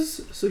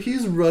he's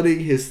running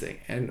his thing,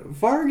 and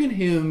Varg and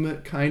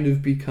him kind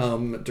of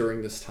become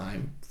during this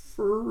time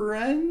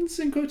friends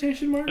in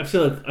quotation marks. I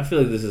feel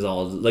like this is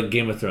all like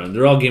Game of Thrones.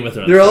 They're all Game of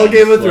Thrones. They're all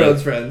Game of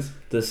Thrones friends.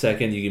 The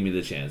second you give me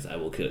the chance, I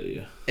will kill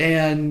you.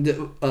 And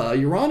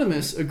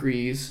Euronymous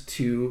agrees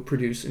to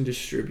produce and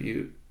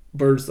distribute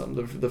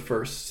Burzum, the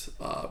first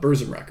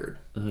Burzum record.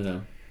 Okay.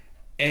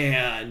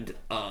 And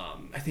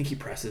I think he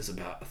presses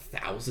about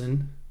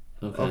 1,000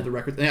 of the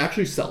records. They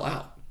actually sell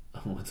out.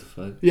 Oh, what the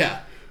fuck? Yeah,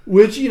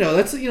 which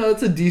that's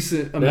a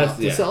decent amount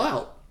to sell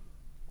out.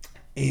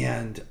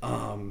 And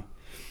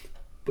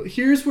but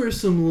here's where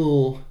some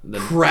little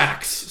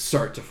cracks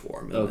start to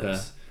form in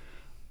this.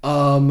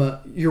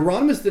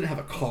 Euronymous didn't have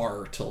a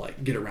car to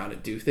like get around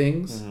and do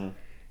things,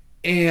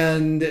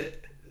 and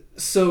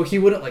so he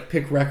wouldn't like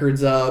pick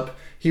records up.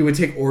 He would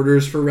take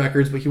orders for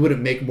records, but he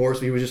wouldn't make more,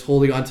 so he was just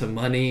holding on to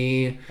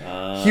money.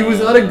 He was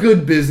not a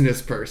good business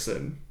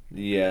person.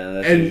 Yeah,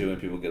 that's usually when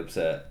people get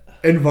upset.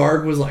 And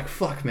Varg was like,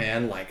 fuck,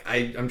 man. Like,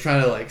 I'm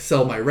trying to, like,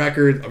 sell my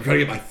records. I'm trying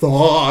to get my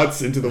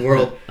thoughts into the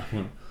world.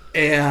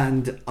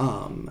 And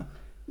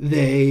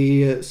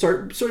they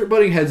start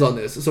butting heads on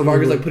this. So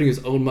Varg is, like, putting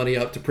his own money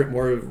up to print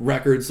more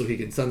records so he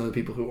can send them to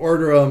people who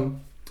order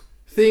them.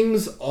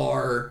 Things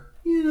are...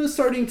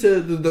 starting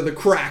to the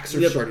cracks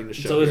are starting to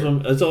show.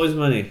 It's always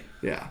money.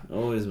 Yeah,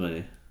 always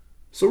money.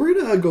 So we're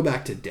gonna go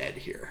back to Dead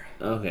here.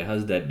 Okay,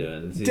 how's Dead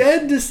doing?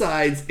 Dead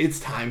decides it's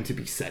time to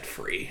be set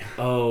free.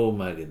 Oh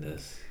my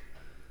goodness.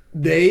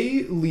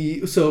 They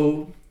leave.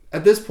 So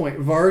at this point,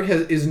 Varg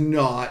is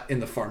not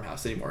in the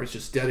farmhouse anymore. It's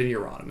just Dead and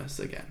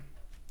Euronymous again.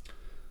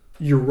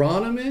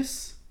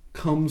 Euronymous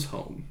comes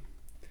home.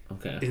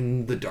 Okay.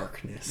 In the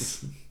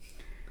darkness,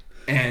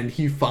 and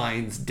he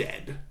finds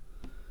Dead.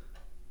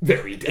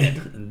 Very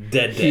dead.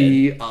 Dead.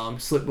 He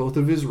slit both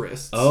of his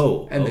wrists.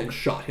 And then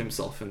shot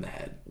himself in the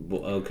head.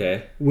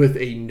 Okay. With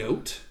a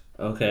note.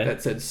 Okay.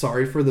 That said,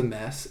 sorry for the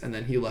mess, and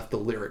then he left the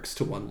lyrics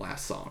to one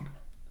last song.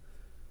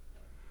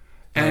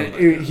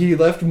 And he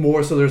left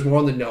more, so there's more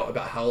on the note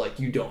about how, like,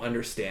 you don't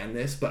understand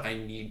this, but I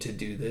need to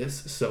do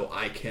this so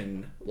I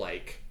can,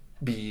 like,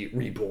 be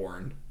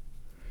reborn.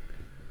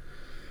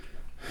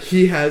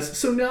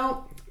 So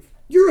now,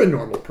 you're a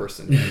normal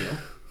person, Daniel.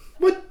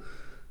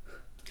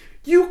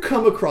 You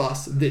come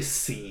across this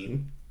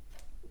scene.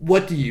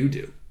 What do you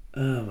do?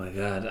 Oh my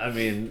god! I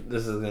mean,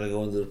 this is gonna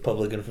go into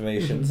public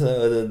information, so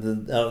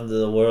out into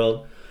the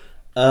world.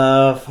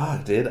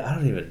 Fuck, dude. I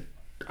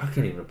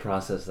can't even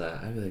process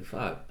that. I'd be like,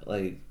 fuck.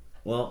 Like,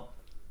 well,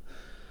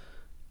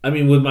 I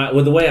mean, with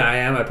the way I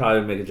am, I'd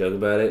probably make a joke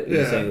about it.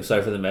 Yeah. Saying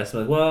sorry for the mess.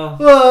 I'm like, well,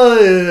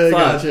 yeah,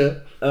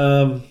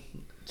 gotcha.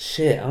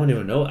 Shit, I don't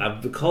even know.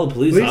 I've called the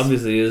police.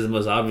 Obviously, is the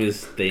most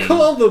obvious thing.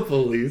 Call the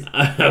police.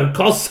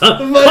 Call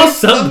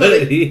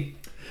somebody.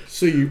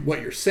 So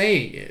what you're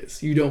saying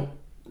is you don't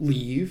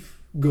leave,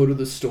 go to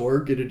the store,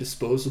 get a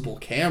disposable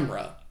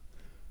camera,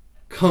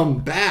 come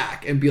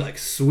back, and be like,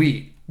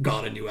 sweet,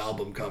 got a new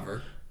album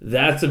cover.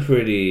 That's a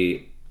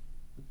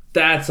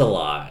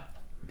lot.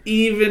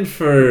 Even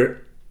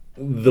for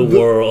the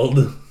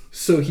world.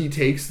 So he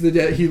takes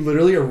he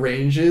literally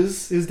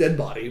arranges his dead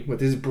body with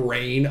his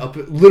brain up.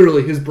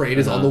 Literally, his brain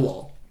is on the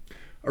wall.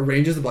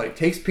 Arranges the body,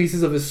 takes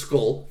pieces of his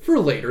skull for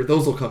later.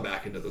 Those will come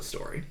back into the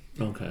story.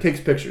 Okay. Takes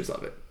pictures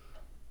of it.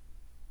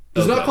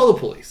 Does not call the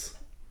police.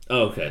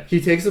 Okay. He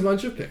takes a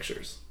bunch of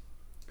pictures.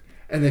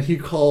 And then he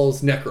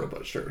calls Necro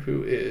Butcher,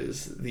 who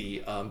is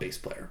the bass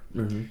player.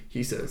 Mm-hmm.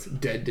 He says,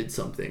 Dead did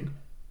something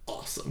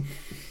awesome.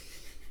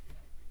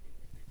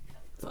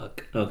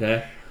 Fuck.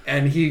 Okay.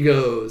 And he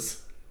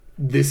goes,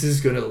 this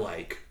is going to,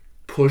 like,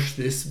 push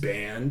this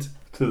band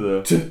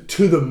to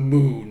the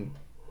moon.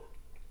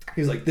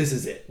 He's like, this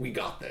is it. We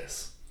got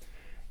this.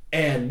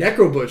 And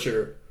Necro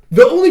Butcher,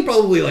 the only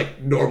probably,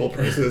 like, normal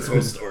person in this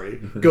whole story,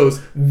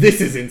 goes,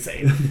 this is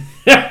insane.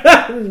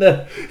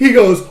 No. He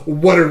goes,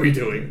 what are we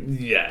doing?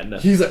 Yeah, no.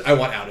 He's like, I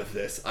want out of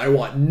this. I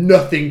want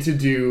nothing to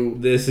do.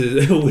 This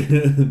is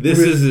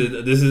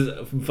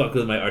fuck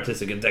with my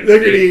artistic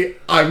integrity.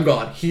 I'm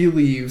gone. He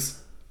leaves.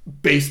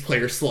 Bass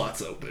player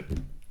slots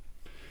open.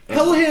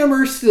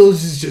 Hellhammer still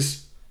is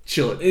just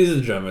chilling. He's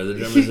a drummer. The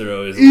drummers are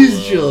always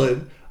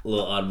chilling. A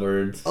little odd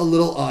birds. A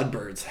little odd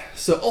birds.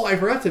 So, I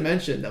forgot to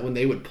mention that when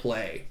they would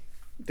play,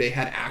 they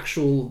had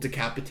actual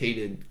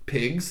decapitated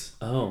pigs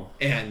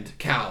and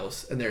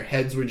cows, and their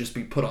heads would just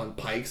be put on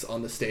pikes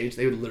on the stage.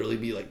 They would literally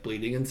be like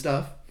bleeding and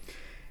stuff.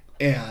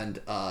 And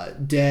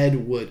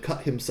Dead would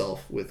cut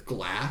himself with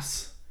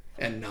glass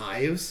and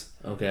knives.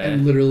 Okay.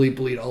 And literally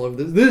bleed all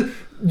over this.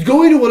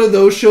 Going to one of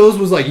those shows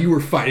was like you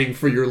were fighting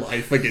for your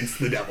life against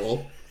the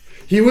devil.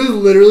 He would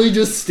literally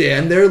just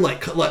stand there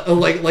like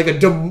a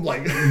dumb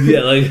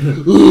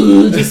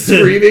just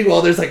screaming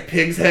while there's like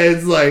pigs'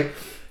 heads like.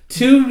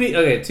 To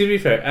be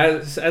fair,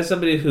 as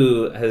somebody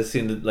who has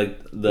seen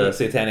the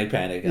Satanic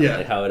Panic and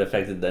like how it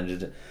affected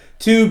Dungeons,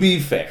 to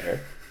be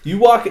fair, you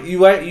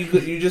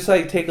just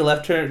like take a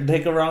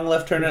wrong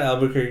left turn at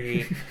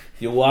Albuquerque.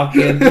 You walk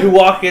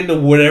into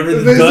whatever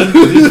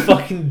this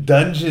fucking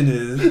dungeon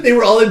is. They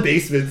were all in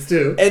basements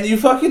too. And you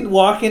fucking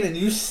walk in and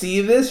you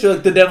see this, you're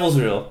like, the devil's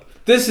real.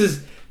 This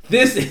is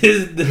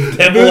the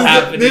devil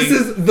happening. This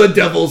is the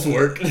devil's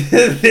work.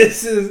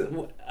 This is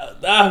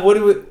what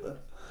do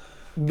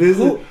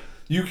we?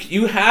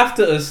 You have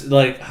to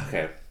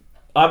okay.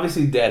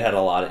 Obviously, Dead had a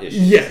lot of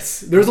issues.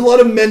 Yes, there's a lot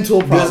of mental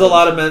problems. There's a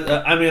lot of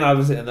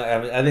obviously,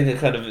 I think it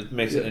kind of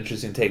makes an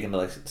interesting take into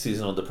like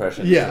seasonal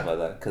depression and stuff like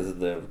that because of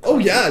the. Oh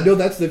yeah, no,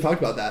 they've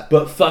talked about that.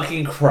 But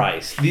fucking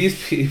Christ,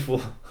 these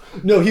people.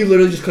 No, he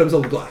literally just cut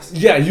himself with glass.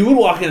 Yeah, you would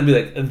walk in and be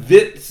like,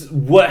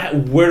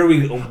 where do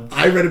we go?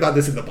 I read about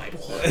this in the Bible.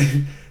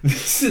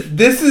 This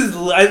is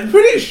I'm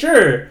pretty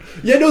sure.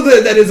 Yeah, no,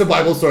 that is a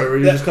Bible story where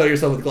you just cut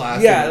yourself with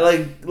glass. Yeah,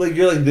 like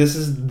you're like, this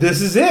is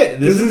it.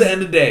 This is the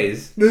end of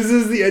days. This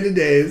is the end of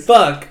days.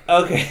 Fuck.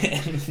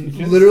 Okay.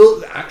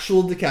 Literal,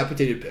 actual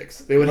decapitated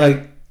pigs. They would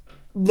have,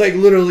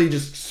 literally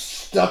just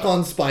stuck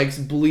on spikes,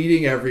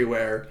 bleeding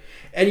everywhere.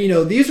 And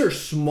these are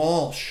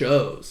small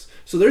shows.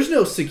 So there's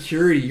no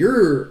security.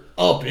 You're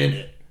up in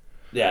it.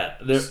 Yeah,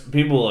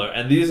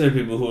 and these are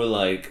people who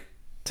are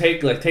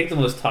take the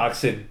most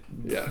toxic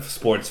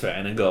sports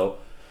fan and go,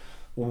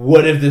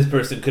 what if this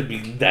person could be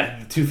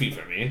that 2 feet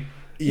from me?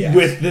 Yeah.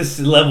 With this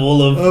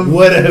level of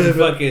whatever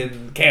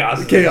fucking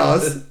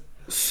chaos.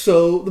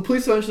 So the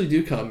police eventually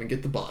do come and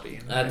get the body.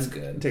 That's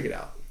good. And take it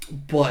out.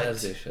 But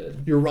as they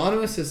should.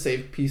 Euronymous has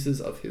saved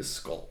pieces of his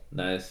skull.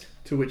 Nice.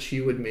 To which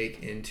he would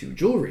make into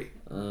jewelry.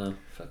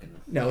 Fucking.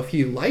 Now, if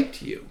he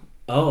liked you.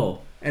 Oh.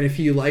 And if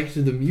he liked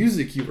the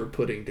music you were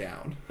putting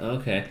down.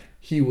 Okay.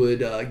 He would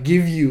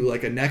give you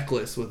like a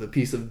necklace with a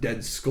piece of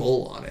dead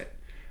skull on it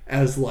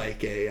as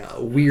like a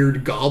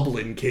weird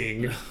goblin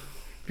king.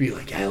 Be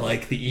like, I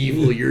like the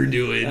evil you're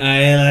doing.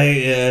 I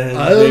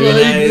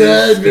like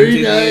that.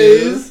 Very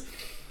nice.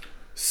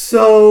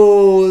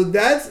 So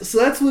that's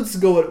what's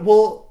going.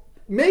 Well,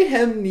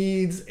 Mayhem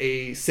needs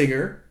a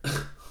singer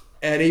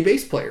and a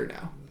bass player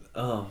now.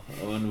 Oh,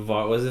 and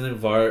wasn't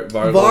it Varg?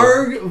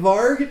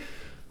 Varg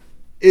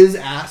is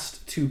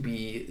asked to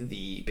be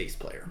the bass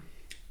player.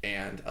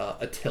 And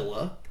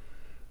Attila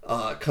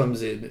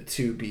comes in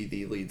to be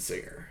the lead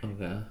singer.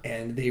 Okay.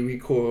 And they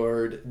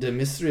record De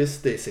Mysteries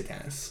de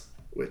Satanis,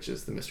 which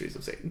is the Mysteries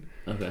of Satan.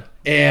 Okay.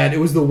 And it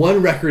was the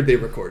one record they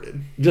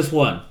recorded. Just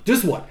one.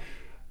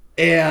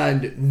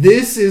 And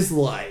this is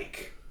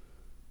like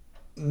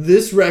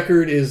this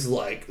record is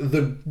like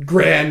the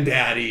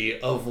granddaddy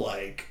of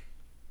like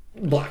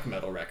black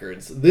metal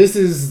records. This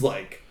is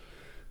like,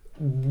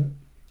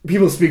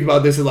 people speak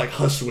about this in like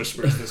hushed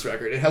whispers. This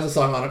record, it has a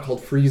song on it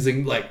called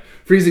Freezing Moon,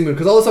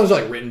 because all the songs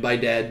are like written by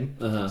Dead.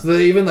 So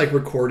they even like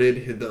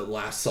recorded the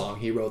last song,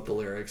 he wrote the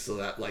lyrics, so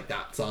that like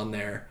that's on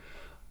there.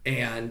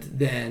 And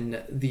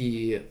then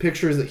the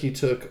pictures that he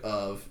took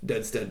of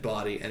Dead's dead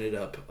body ended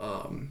up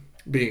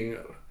being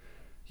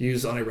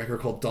used on a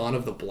record called Dawn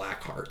of the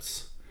Black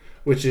Hearts,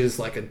 which is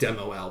like a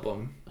demo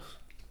album.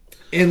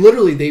 And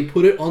literally they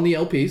put it on the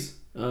LPs.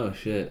 Oh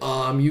shit.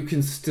 You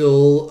can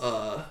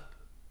still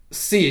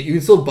see it. You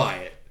can still buy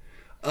it.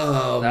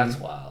 That's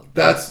wild.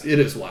 It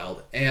is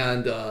wild.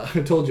 And I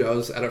told you I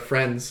was at a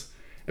friend's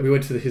and we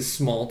went to his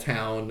small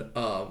town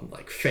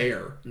like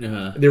fair.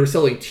 They were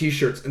selling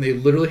t-shirts and they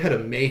literally had a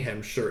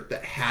Mayhem shirt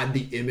that had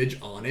the image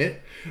on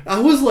it. I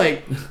was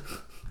like,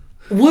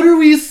 what are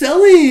we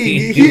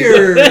selling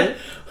here?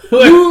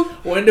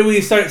 When do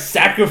we start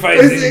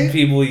sacrificing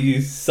people, you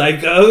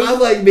psychos? I'm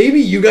like, maybe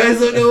you guys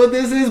don't know what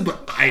this is,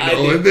 but I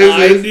know what this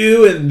is. I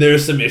do, and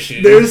there's some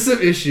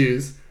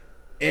issues.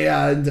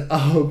 And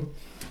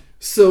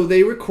so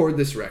they record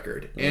this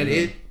record, and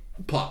it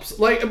pops.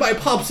 Like, by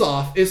pops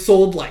off, it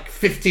sold like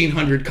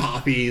 1,500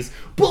 copies.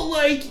 But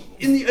like,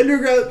 in the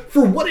underground,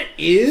 for what it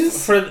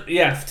is...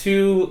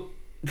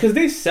 Because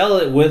they sell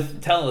it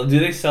with... Do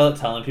they sell it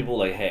telling people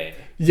like, hey...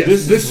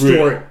 Yes, this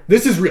story.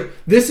 This is real.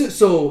 This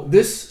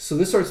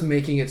starts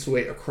making its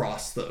way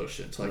across the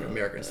ocean to like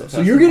America and stuff.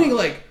 So you're getting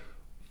like,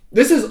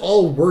 this is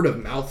all word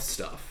of mouth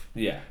stuff.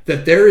 Yeah.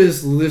 That there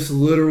is this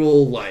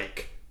literal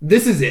like,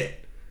 this is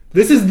it.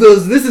 This is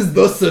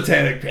the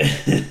satanic pit.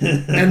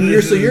 And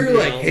you're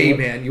like, hey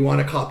man, you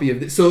want a copy of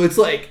this? So it's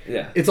like,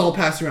 it's all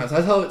passed around. So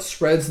that's how it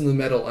spreads in the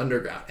metal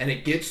underground, and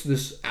it gets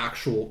this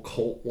actual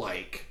cult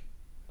like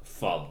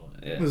following.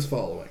 Yeah. This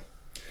following.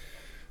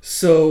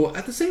 So,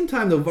 at the same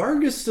time, though,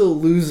 Varg is still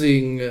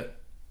losing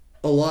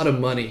a lot of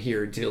money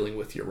here dealing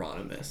with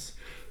Euronymous.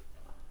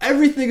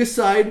 Everything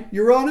aside,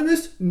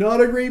 Euronymous,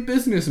 not a great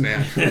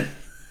businessman.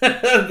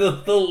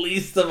 the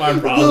least of our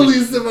problems. The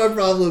least of our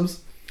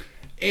problems.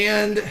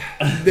 And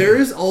there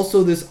is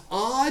also this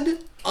odd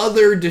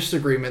other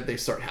disagreement they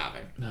start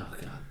having. Oh,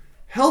 God.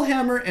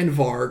 Hellhammer and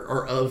Varg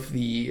are of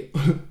the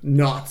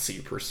Nazi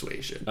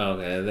persuasion.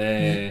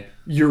 Okay,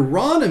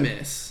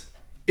 Euronymous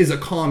is a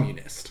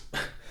communist.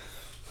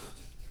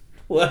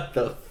 What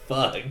the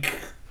fuck?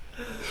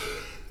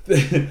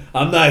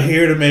 I'm not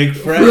here to make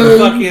friends. What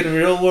fucking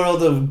real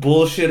world of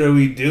bullshit are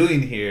we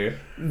doing here?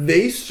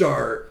 They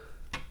start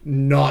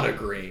not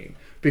agreeing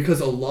because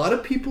a lot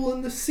of people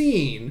in the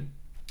scene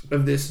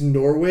of this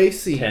Norway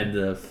scene tend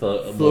to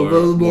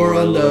more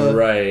on the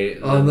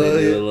right, on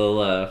the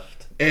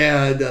left,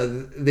 and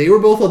they were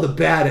both on the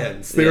bad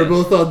ends. They were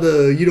both on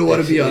the you don't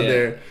want to be on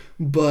there.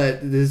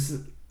 But this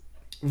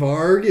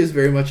Varg is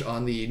very much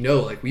on the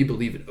no, like we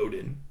believe in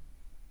Odin.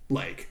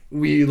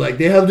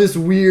 They have this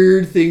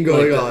weird thing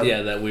going on.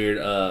 Yeah, that weird,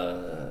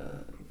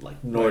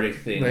 like Nordic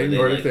thing. Right,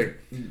 Nordic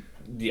thing.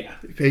 Yeah.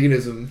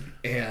 Paganism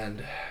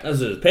and...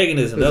 That's it.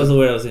 Paganism. That was the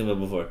word I was thinking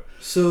about before.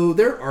 So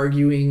they're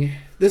arguing.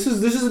 This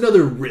is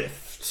another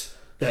rift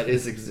that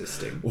is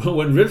existing.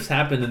 When rifts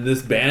happen in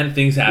this band,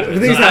 things happen.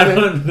 Things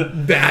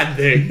happen. Bad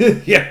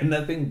thing. Yeah,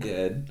 nothing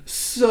good.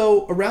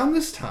 So around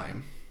this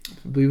time,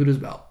 I believe it is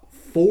about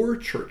 4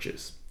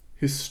 churches,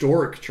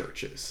 historic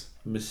churches,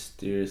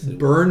 mysteriously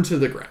burned to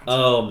the ground.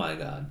 Oh my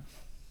god.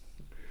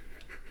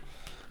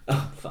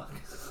 Oh fuck.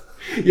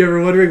 You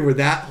ever wondering where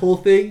that whole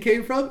thing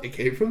came from? It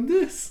came from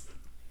this.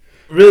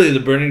 Really, the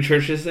burning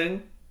churches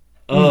thing?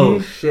 Oh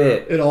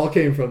shit. It all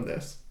came from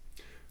this.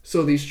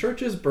 So these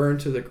churches burned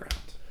to the ground.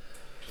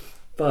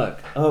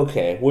 Fuck.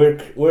 Okay. We're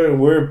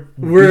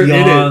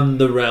beyond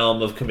the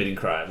realm of committing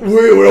crimes.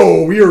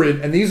 We are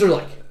in, and these are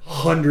like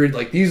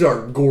these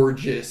are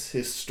gorgeous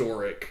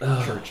historic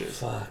churches.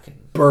 Fucking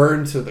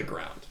burned to the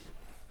ground.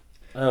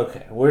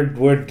 Okay,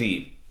 we're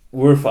deep.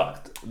 We're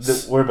fucked.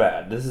 We're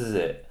bad. This is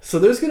it. So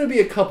there's going to be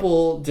a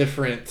couple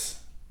different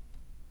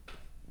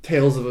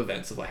tales of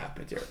events of what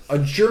happened here. A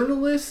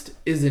journalist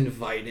is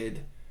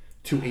invited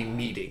to a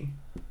meeting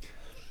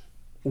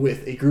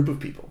with a group of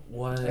people.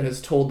 What? And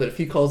is told that if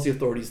he calls the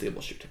authorities, they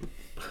will shoot him.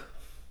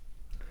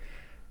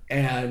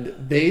 And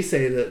they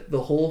say that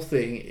the whole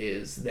thing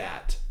is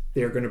that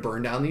they are going to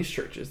burn down these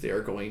churches. They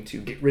are going to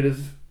get rid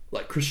of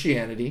like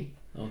Christianity.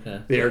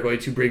 Okay. They are going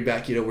to bring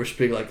back,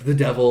 worshiping like the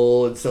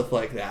devil and stuff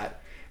like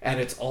that. And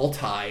it's all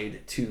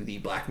tied to the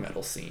black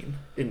metal scene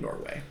in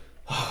Norway.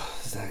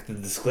 Zach, the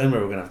disclaimer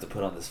we're going to have to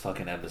put on this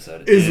fucking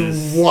episode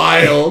is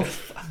wild.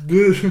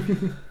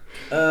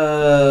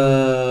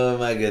 Oh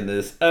my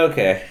goodness.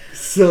 Okay.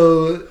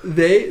 So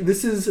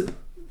this is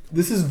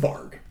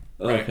Varg.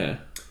 Right? Okay.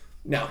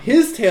 Now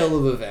his tale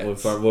of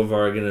events. We're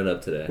Varging it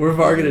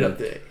up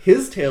today.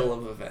 His tale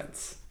of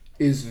events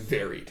is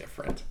very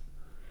different.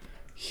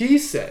 He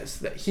says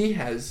that he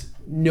has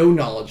no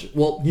knowledge.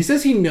 Well, he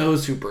says he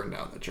knows who burned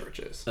down the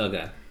churches.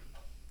 Okay.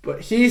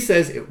 But he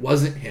says it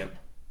wasn't him.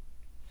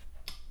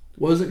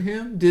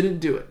 Didn't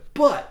do it.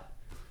 But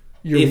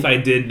If I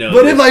did know.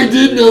 But if I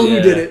did know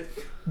who did it.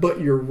 But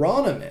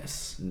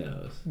Euronymous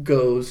knows.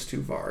 Goes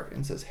to Varg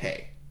and says,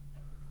 hey,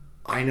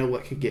 I know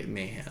what could get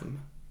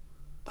Mayhem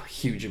a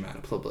huge amount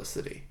of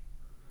publicity.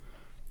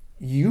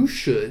 You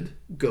should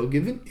go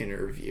give an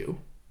interview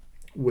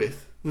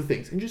with the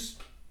things and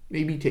just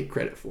maybe take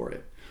credit for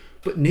it.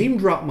 But name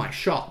drop my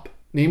shop.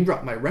 Name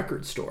drop my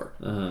record store.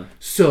 Uh-huh.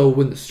 So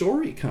when the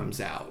story comes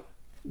out,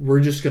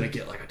 we're just going to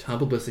get like a ton of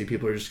publicity.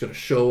 People are just going to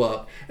show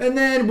up. And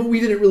then, but we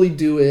didn't really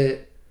do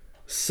it.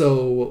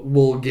 So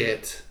we'll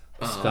get...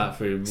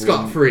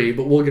 Scot-free,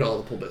 but we'll get all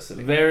the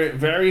publicity. Very,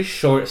 very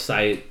short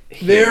sight.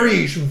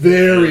 Very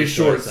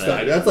short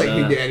sight. That's like,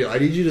 hey, Daniel, I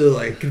need you to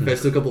like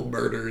confess to a couple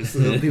murders so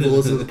that people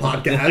listen to the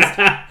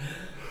podcast.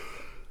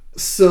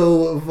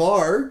 So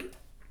Varg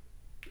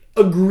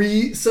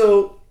agrees.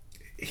 So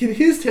in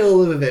his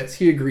tale of events,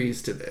 he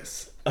agrees to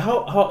this.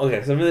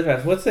 Okay, so really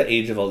fast. What's the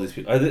age of all these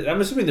people?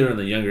 I'm assuming they're on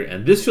the younger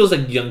end. This feels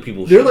like young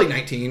people. They're like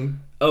 19.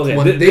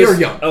 Okay, they are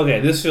young. Okay,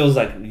 this feels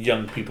like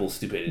young people's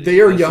stupidity. They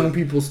are young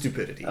people's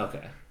stupidity.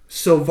 Okay.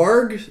 So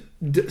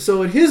Varg,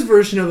 so in his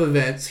version of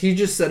events, he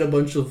just said a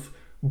bunch of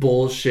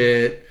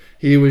bullshit.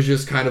 He was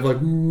just kind of like,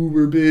 ooh,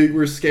 we're big,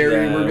 we're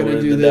scary, we're going to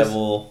do this.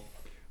 Devil.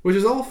 Which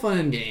is all fun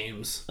and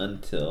games.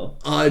 Until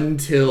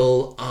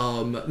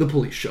the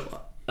police show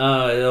up.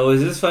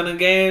 Is this fun and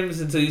games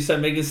until you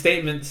start making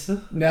statements?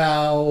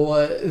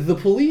 Now, the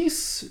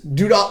police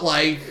do not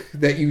like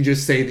that you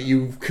just say that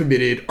you've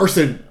committed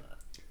arson.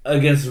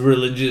 Against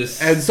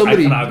religious and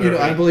somebody,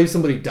 I believe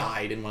somebody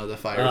died in one of the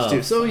fires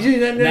too. So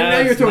now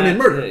you're throwing in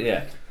murder.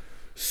 Yeah.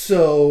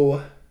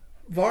 So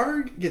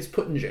Varg gets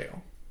put in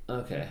jail.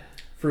 Okay.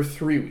 For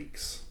 3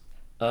 weeks.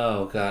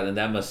 Oh god, and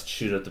that must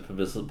shoot up the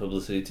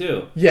publicity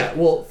too. Yeah,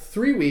 well,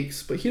 3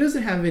 weeks, but he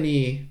doesn't have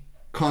any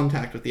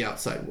contact with the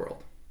outside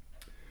world.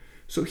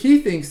 So he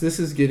thinks this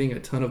is getting a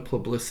ton of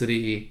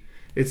publicity.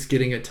 It's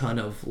getting a ton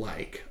of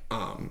like,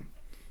 for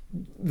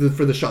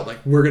the shop, like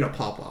we're gonna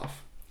pop off.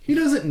 He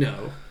doesn't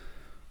know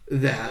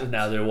that...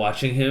 Now they're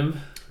watching him?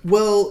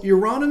 Well,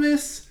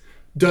 Euronymous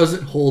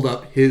doesn't hold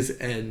up his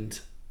end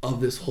of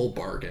this whole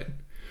bargain.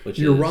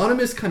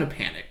 Euronymous kind of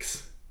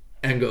panics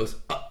and goes,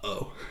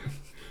 uh-oh.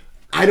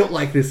 I don't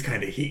like this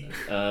kind of heat.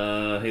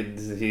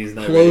 He's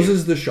not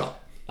Closes the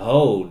shop.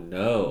 Oh,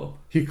 no.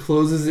 He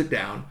closes it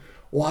down.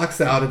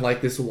 Walks out in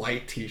like this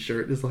white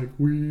t-shirt. Is like,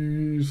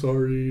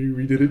 sorry,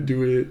 we didn't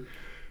do it.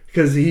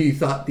 Because he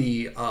thought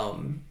they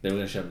were going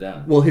to shut him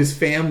down. Well, his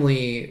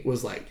family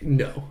was like,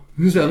 no.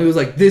 His family was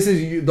like, this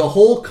is the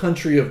whole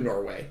country of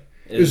Norway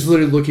is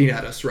literally looking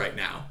at us right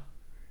now.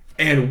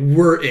 And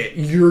we're it.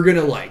 You're going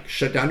to like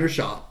shut down your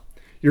shop.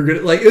 You're going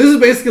to like, this is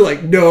basically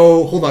like,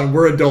 no, hold on,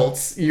 we're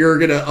adults. You're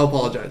going to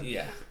apologize.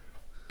 Yeah.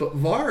 But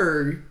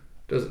Varg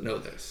doesn't know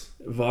this.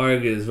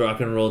 Varg is rock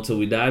and roll till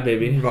we die,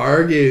 baby.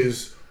 Varg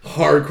is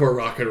hardcore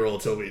rock and roll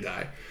till we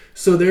die.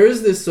 So there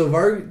is this, so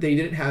Varg,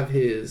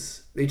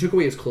 they took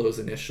away his clothes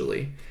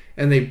initially,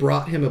 and they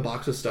brought him a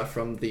box of stuff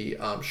from the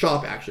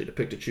shop, actually, to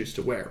pick to choose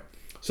to wear.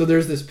 So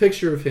there's this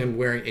picture of him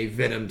wearing a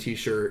Venom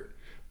t-shirt,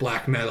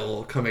 black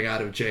metal, coming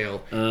out of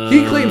jail.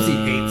 He claims he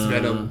hates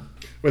Venom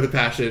with a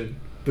passion,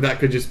 but that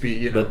could just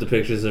be, But the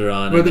pictures are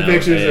on. But the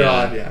pictures are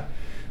on, yeah.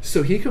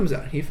 So he comes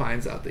out, and he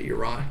finds out that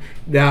you're on.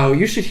 Now,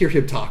 you should hear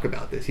him talk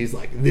about this. He's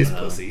like, this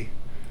pussy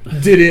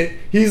did it.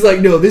 He's like,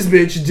 no, this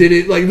bitch did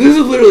it. Like, this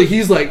is literally,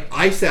 he's like,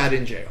 I sat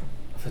in jail.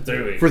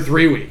 For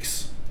 3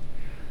 weeks.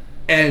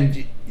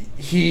 And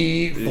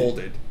he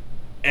folded,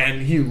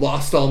 and he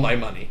lost all my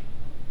money.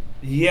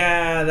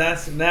 Yeah,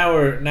 now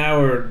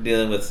we're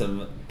dealing with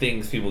some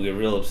things people get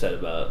real upset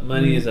about.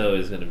 Money is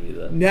always going to be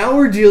the. Now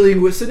we're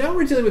dealing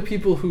with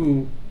people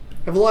who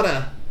have a lot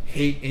of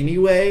hate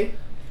anyway,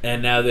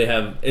 and now they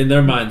have in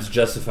their minds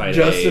justified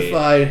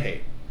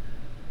hate.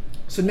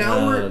 So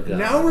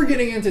now we're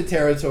getting into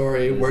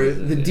territory where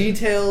the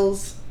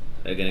details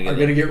are going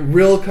to get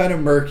real kind of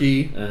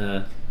murky.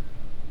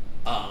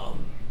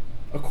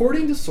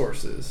 According to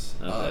sources,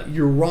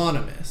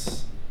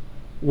 Euronymous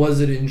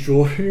was an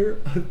enjoyer.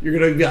 You're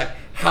going to be like,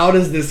 how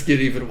does this get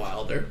even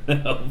wilder?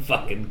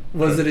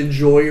 Was an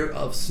enjoyer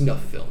of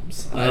snuff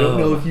films. I don't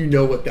know if you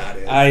know what that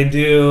is. I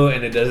do,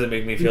 and it doesn't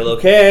make me feel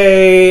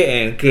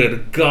okay. And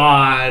good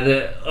God.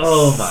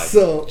 Oh my.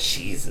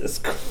 Jesus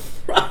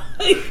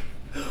Christ.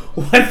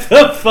 What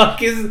the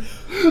fuck is.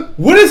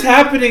 What is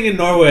happening in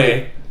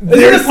Norway?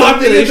 There's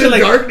something in the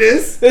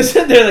darkness.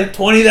 Isn't there like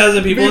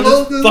 20,000 people in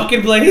this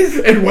fucking place?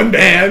 And one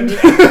band.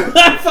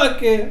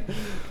 Fucking.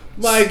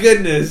 My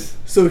goodness.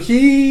 So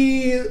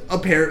he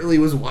apparently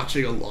was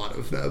watching a lot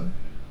of them.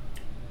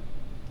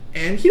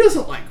 And he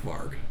doesn't like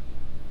Varg.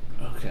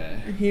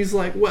 Okay. And he's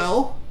like,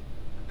 well,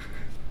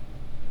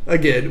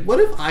 again, what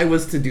if I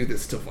was to do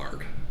this to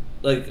Varg?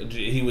 Like,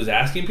 he was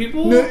asking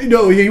people?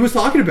 No, he was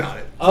talking about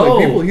it.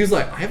 He was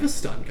like, I have a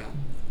stun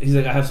gun. He's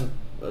like, I have some.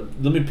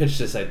 Let me pitch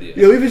this idea.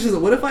 Yeah, let me pitch this.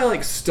 What if I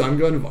like stun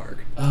gun Varg?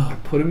 I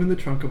put him in the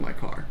trunk of my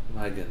car.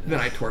 My goodness. Then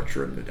I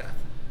torture him to death.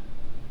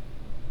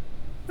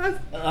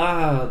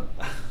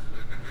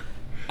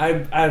 I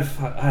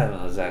don't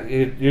know, Zach.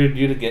 You're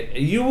to get.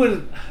 You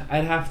would.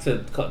 I'd have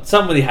to.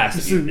 Somebody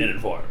has to be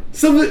informed.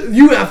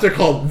 You have to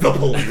call the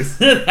police.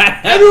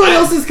 Everyone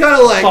else is kind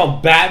of like. Call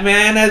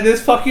Batman and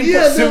this fucking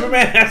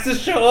Superman has to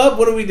show up.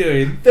 What are we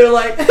doing? They're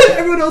like.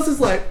 Everyone else is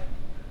like.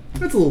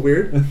 That's a little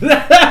weird.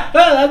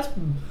 That's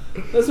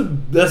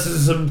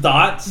some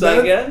thoughts,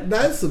 I guess.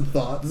 That's some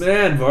thoughts.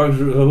 Man,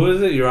 who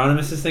is it?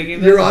 Euronymous is thinking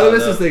this?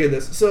 Euronymous is thinking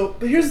this. So,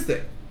 but here's the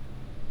thing.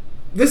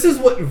 This is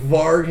what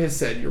Varg has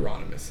said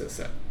Euronymous has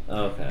said.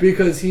 Okay.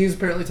 Because he's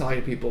apparently talking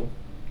to people.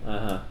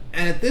 Uh-huh.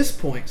 And at this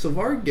point, so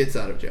Varg gets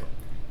out of jail.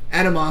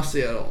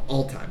 Animosity at an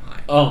all-time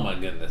high. Oh my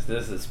goodness.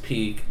 This is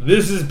peak,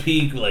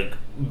 like,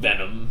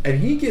 venom.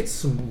 And he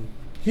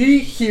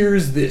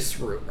hears this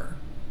rumor.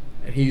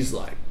 And he's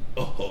like,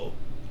 oh.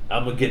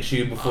 I'm gonna get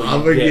you before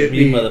you get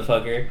me,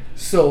 motherfucker.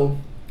 So,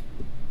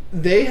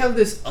 they have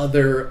this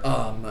other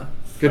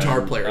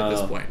guitar player at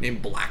this point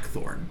named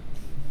Blackthorn.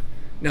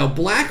 Now,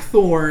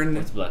 Blackthorn...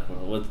 What's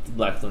Blackthorn? What's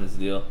Blackthorn's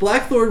deal?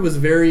 Blackthorn was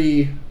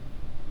very...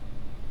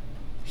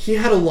 He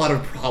had a lot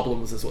of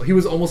problems as well. He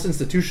was almost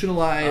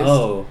institutionalized.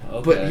 Oh,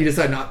 okay. But he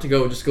decided not to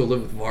go and just go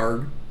live with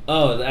Varg.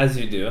 Oh, as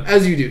you do.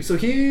 As you do. So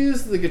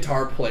he's the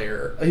guitar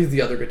player. He's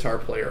the other guitar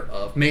player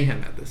of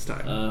Mayhem at this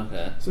time.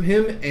 Okay. So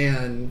him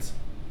and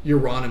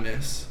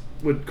Euronymous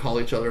would call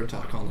each other and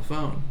talk on the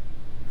phone.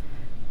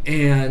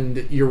 And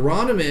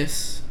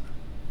Euronymous...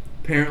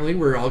 Apparently,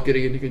 we're all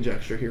getting into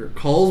conjecture here,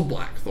 calls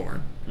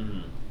Blackthorn,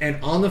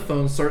 and on the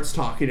phone starts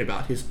talking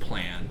about his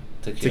plan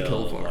to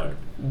kill Varg.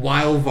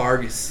 While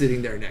Varg is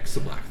sitting there next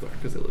to Blackthorn,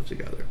 because they live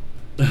together.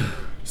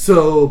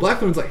 So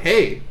Blackthorn's like,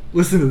 hey,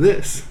 listen to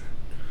this.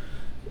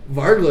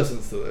 Varg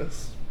listens to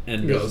this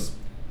and goes,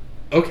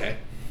 okay.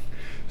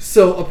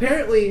 So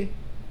apparently,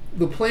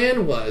 the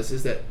plan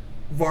is that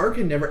Varg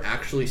had never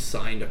actually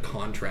signed a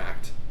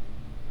contract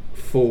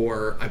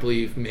for, I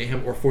believe,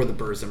 Mayhem or for the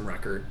Burzum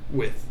record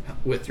with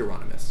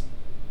Euronymous.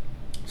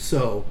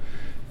 So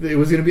it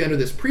was going to be under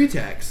this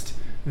pretext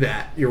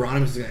that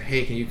Euronymous was going to,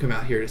 hey, can you come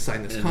out here to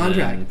sign this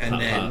contract? And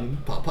then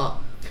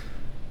pop.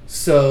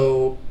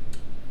 So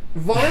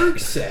Varg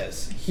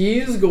says he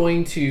is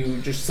going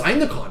to just sign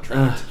the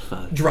contract,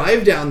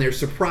 drive down there,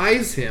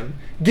 surprise him,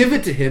 give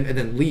it to him, and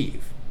then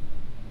leave.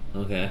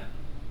 Okay.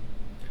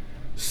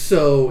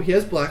 So he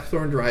has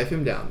Blackthorn drive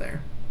him down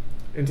there.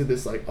 Into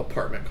this like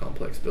apartment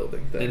complex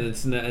building thing.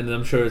 And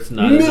I'm sure it's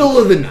not middle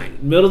of the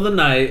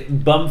night,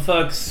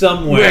 bumfuck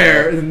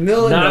somewhere, in the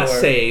middle of not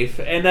nowhere. Safe,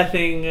 and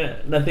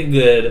nothing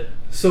good.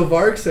 So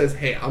Varg says,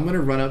 "Hey, I'm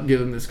gonna run up,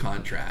 give him this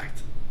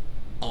contract.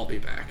 I'll be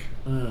back."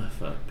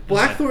 Fuck.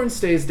 Blackthorn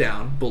stays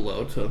down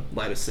below to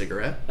light a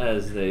cigarette,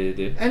 as they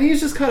do, and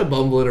he's just kind of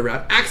bumbling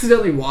around.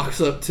 Accidentally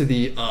walks up to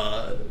the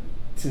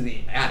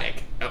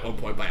attic at one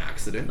point by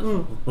accident.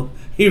 Oh.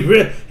 He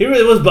really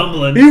was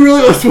bumbling. He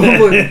really was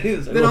bumbling. Like,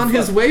 then on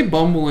his way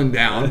bumbling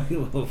down,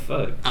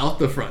 fuck. Out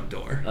the front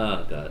door,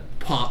 oh god,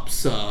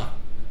 pops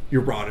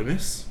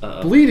Euronymous,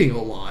 bleeding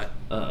a lot,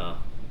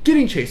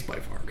 getting chased by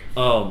Varg.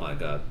 Oh my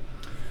god.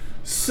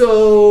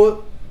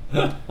 So,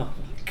 oh my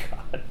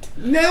god.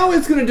 Now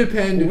it's going to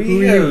depend who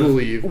you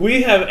believe.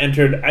 We have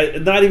entered,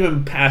 not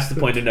even past the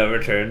point of no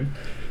return.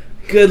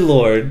 Good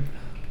lord.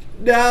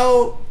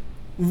 Now,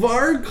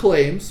 Varg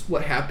claims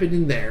what happened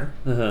in there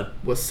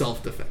was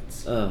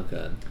self-defense. Oh,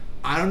 God.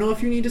 I don't know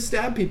if you need to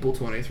stab people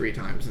 23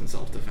 times in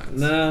self-defense.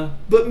 No.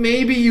 But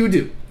maybe you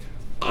do.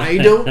 I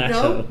don't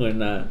know. We're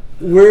not.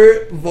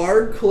 Where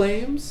Varg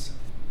claims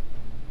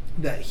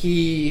that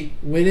he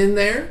went in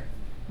there,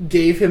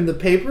 gave him the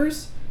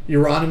papers,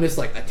 Euronymous,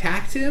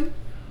 attacked him,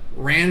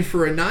 ran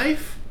for a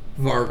knife,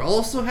 Varg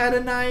also had a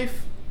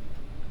knife,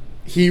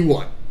 he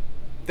won.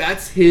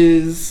 That's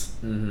his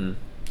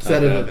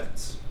set of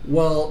events.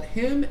 Well,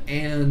 him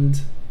and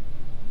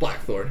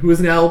Blackthorn, who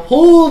is now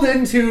pulled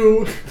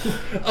into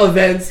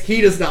events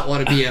he does not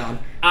want to be on.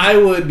 I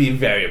would be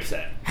very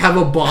upset. Have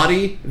a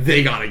body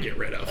they gotta get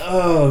rid of.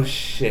 Oh,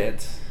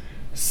 shit.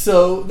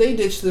 So they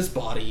ditch this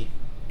body,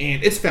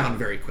 and it's found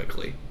very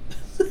quickly.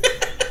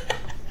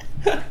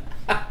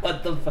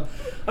 What the fuck?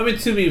 I mean,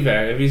 to be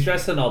fair, if he's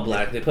dressed in all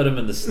black, they put him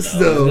in the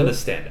snow. He's gonna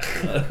stand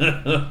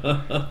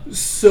out.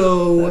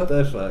 So what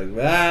the fuck,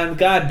 man?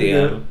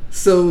 Goddamn. Yeah.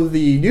 So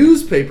the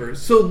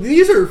newspapers. So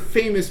these are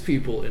famous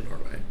people in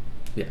Norway.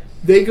 Yeah.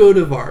 They go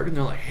to Varg and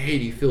they're like, "Hey,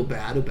 do you feel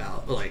bad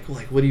about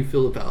what do you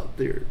feel about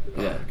their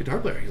guitar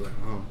player?" He's like,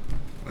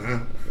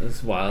 "Oh,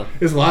 it's wild.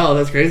 It's wild.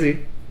 That's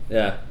crazy."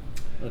 Yeah.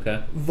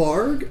 Okay.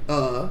 Varg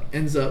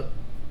ends up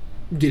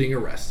getting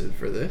arrested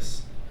for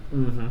this.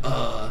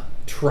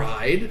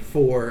 Tried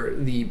for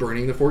the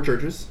burning the 4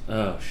 churches.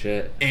 Oh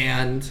shit.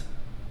 And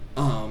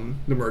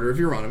the murder of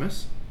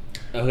Euronymous.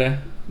 Okay.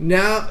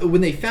 Now,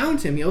 when they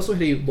found him, he also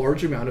had a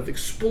large amount of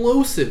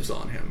explosives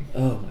on him.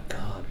 Oh my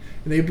god.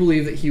 And they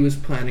believe that he was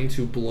planning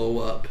to blow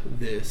up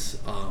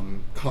this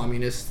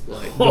communist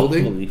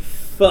building. Holy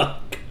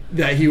fuck.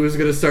 That he was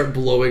going to start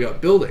blowing up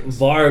buildings.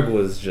 Varg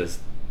was just...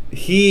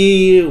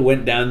 He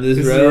went down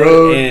this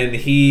road and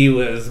he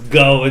was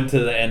going to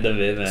the end of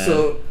it, man.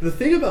 So, the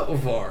thing about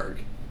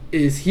Varg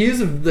is he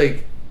is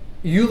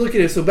you look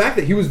at it. So back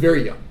then, he was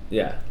very young.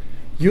 Yeah.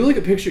 You look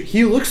at picture.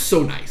 He looks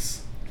so nice.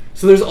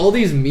 So there's all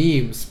these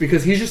memes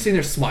because he's just sitting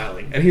there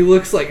smiling, and he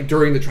looks like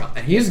during the trial,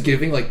 and he's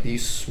giving like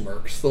these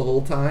smirks the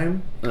whole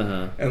time,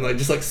 and like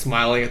just like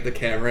smiling at the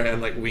camera and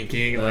like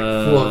winking and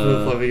like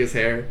fluffing his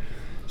hair.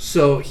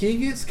 So he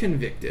gets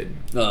convicted.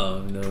 Oh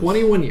no!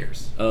 21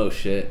 years. Oh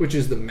shit! Which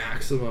is the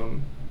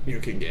maximum you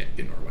can get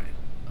in Norway.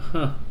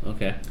 Huh.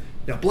 Okay.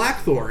 Now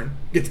Blackthorn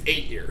gets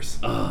 8 years.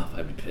 Oh,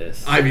 I'd be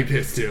pissed. I'd be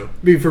pissed too,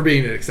 for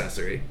being an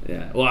accessory.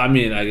 Yeah. Well, I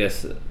mean, I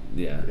guess.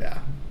 Yeah. Yeah.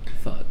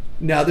 Fuck.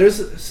 Now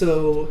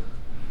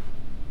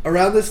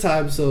around this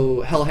time,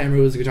 Hellhammer,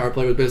 who was a guitar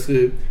player, was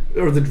basically,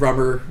 or the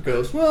drummer,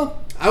 goes,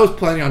 well, I was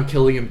planning on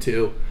killing him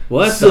too.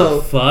 What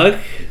the fuck?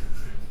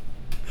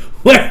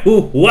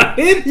 What?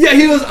 Yeah,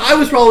 he goes, I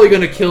was probably going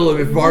to kill him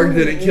if Varg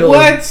didn't kill him.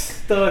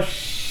 What the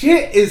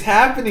shit is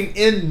happening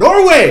in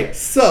Norway?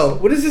 So,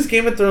 what is this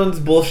Game of Thrones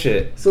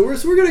bullshit? So we're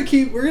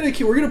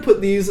gonna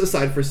put these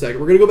aside for a second.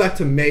 We're gonna go back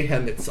to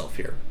Mayhem itself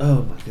here.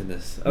 Oh my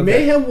goodness. Okay.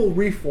 Mayhem will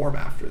reform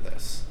after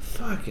this.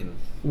 Fucking.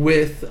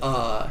 With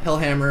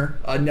Hellhammer,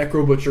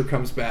 Necro Butcher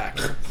comes back.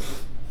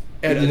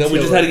 And we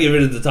just had to get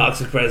rid of the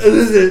toxic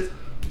presence.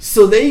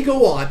 So they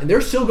go on, and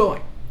they're still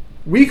going.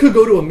 We could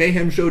go to a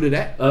Mayhem show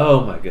today.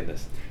 Oh my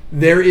goodness.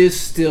 There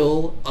is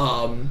still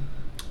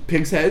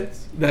pig's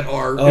heads that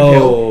are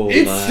impaled.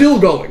 It's still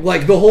going.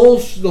 Like the whole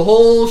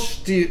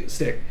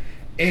stick.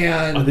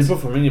 And are they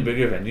performing in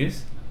bigger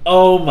venues?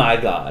 Oh my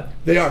god.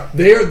 They are a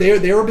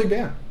big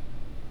band.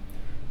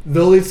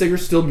 The lead singer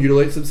still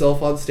mutilates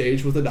himself on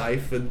stage with a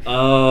knife, and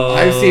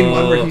I've seen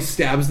one where he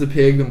stabs the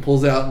pig and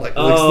pulls out and like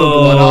licks the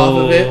blood off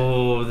of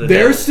it.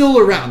 They're still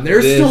around.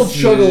 They're still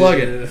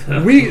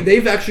chug-a-lugging.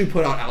 They've actually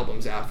put out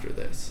albums after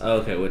this.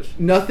 Okay, which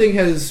nothing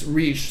has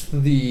reached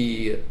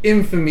the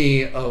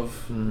infamy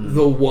of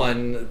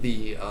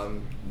the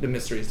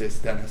Mysteries de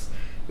Dennis.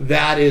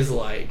 That is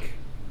like.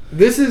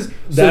 That's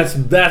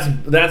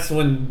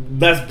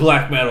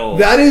black metal.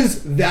 That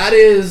is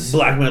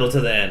black metal to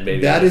the end,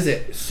 baby. That is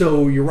it.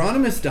 So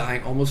Euronymous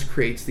dying almost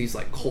creates these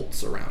like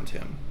cults around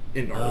him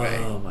in Norway.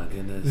 Oh my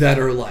goodness. That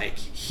are like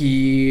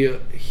he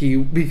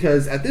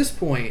because at this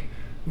point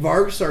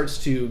Varg starts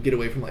to get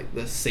away from like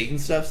the Satan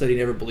stuff that he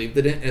never believed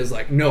in, and is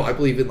like, no, I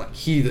believe in like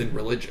heathen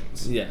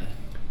religions. Yeah.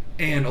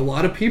 And a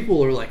lot of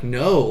people are like,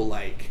 no,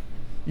 like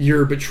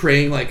you're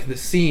betraying like the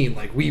scene,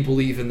 like we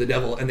believe in the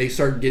devil, and they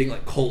start getting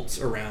like cults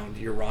around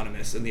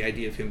Euronymous and the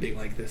idea of him being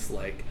like this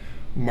like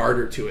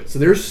martyr to it. So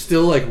there's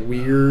still like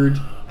weird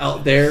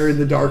out there in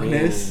the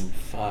darkness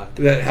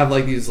that have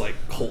like these like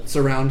cults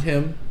around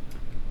him.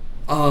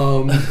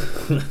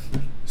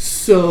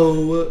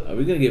 So are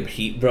we gonna get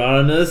heat brought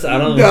on us? I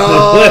don't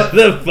know. What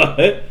the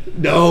fuck?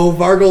 No,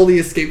 Varg only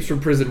escapes from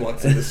prison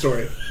once in the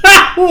story.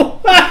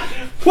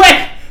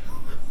 Wait,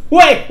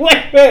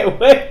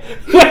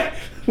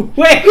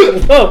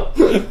 whoa.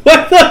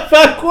 What the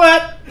fuck,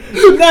 what?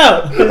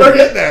 No. We're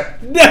getting there.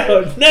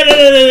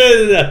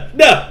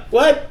 No.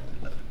 What?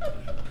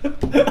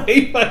 Are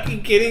you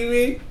fucking kidding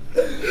me?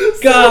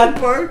 God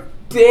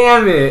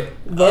damn it.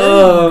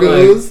 Varg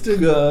goes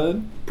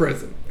to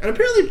prison. And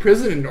apparently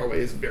prison in Norway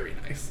is very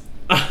nice.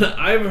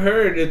 I've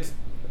heard it's...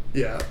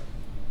 Yeah.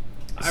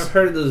 I've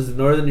heard those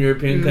Northern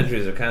European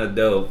countries are kind of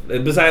dope.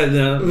 Besides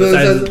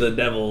the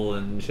devil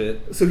and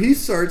shit. So he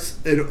starts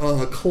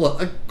a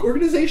club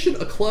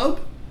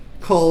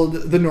called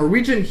the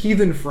Norwegian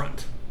Heathen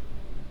Front.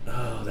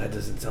 Oh, that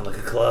doesn't sound like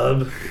a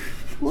club.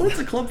 Well, it's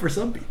a club for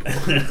some people.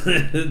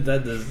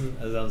 That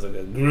sounds like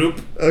a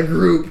group. A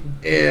group.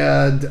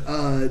 And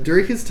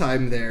during his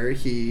time there,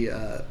 he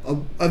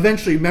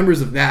eventually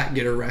members of that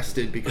get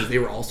arrested because they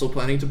were also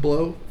planning to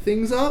blow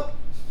things up.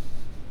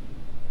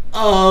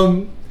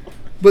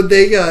 But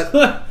they got...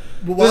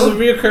 There's a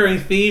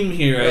reoccurring theme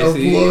here, I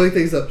see. Blowing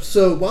things up.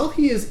 So while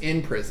he is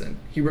in prison,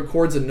 he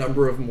records a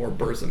number of more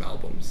Burzum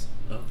albums.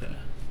 Okay.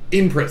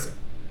 In prison.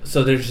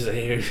 So there's just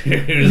he was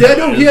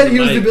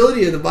the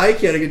ability of the mic,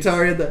 he had a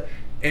guitar,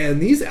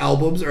 and these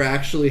albums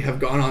actually have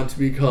gone on to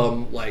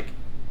become like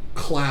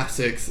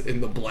classics in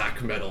the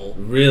black metal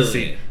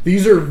scene.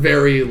 These are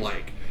very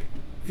like,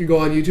 if you go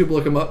on YouTube,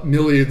 look them up,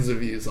 millions of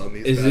views on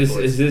these.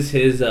 Is this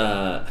his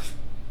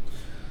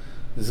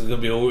this is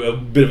gonna be a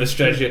bit of a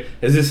stretch here.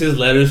 Is this his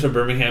letters from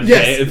Birmingham?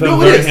 Yes,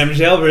 Birmingham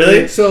jail,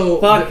 really? So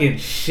fucking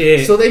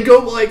shit. So they go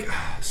like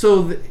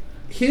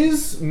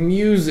his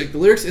music, the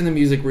lyrics in the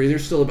music were either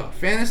still about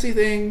fantasy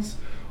things,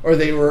 or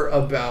they were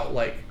about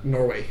like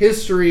Norway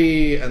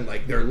history and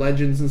like their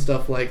legends and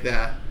stuff like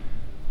that.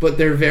 But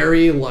they're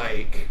very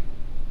like.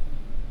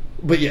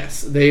 But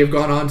yes, they have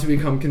gone on to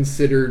become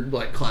considered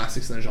like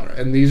classics in the genre,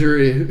 and these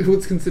are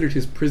what's considered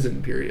his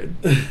prison period.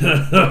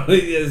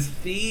 His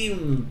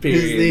theme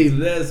period.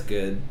 That's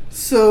good.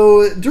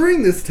 So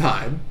during this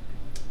time,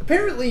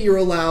 apparently you're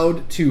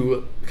allowed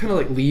to kind of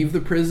like leave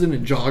the prison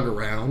and jog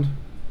around.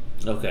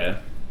 Okay.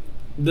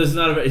 He's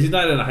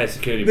not in a high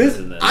security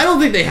prison then. I don't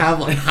think they have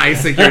like high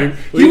security.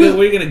 Where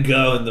are you gonna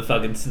go in the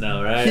fucking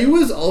snow, right? He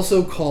was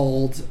also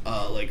called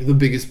like the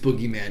biggest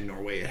boogeyman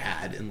Norway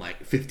had in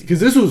like 50, because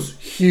this was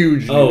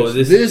huge news. Oh,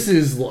 this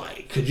is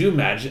like. Could you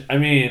imagine? I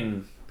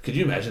mean, could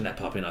you imagine that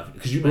popping off?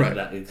 Could you imagine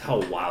that?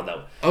 How wild that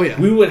would. Oh yeah.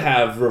 We would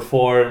have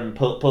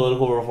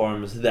political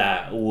reforms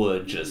that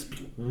would just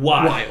be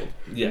wild.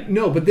 Yeah.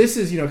 No, but this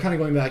is, kind of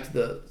going back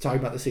to talking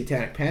about the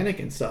satanic panic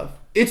and stuff.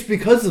 It's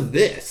because of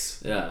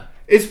this. Yeah.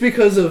 It's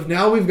because of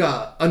now we've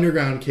got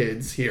underground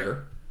kids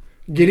here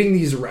getting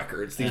these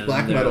records, these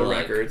black metal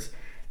records,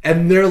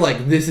 and they're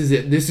like, this is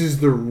it. This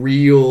is the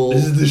real.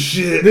 This is the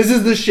shit. This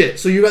is the shit.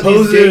 So you got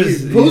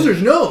posers. These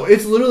posers. No,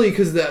 it's literally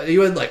because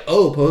you had like,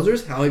 oh,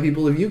 posers, how many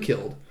people have you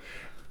killed?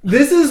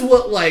 This is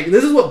what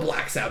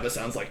Black Sabbath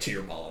sounds like to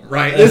your mom,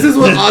 right? This is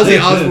what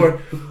Ozzy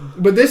Osbourne.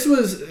 But that's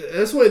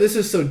why this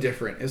is so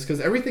different. Is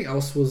because everything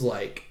else was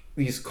like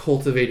these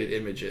cultivated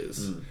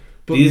images.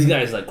 But these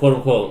guys, like, quote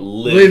unquote,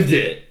 lived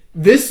it.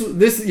 This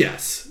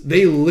yes,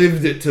 they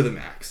lived it to the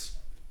max.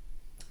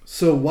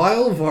 So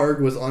while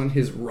Varg was on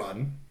his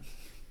run,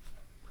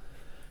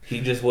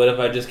 what if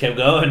I just kept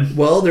going?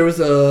 Well, there was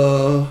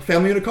a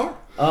family in a car.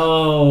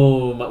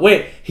 Oh,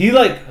 wait, he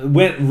like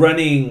went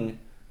running.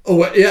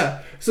 Oh,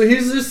 yeah. So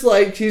he's just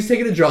like, he's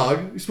taking a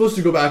jog. He's supposed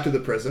to go back to the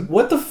prison.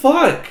 What the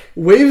fuck?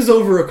 Waves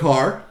over a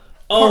car.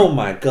 Oh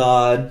my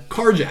god.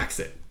 Carjacks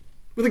it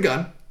with a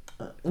gun.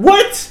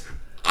 What?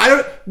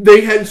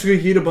 He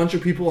had a bunch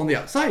of people on the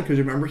outside, because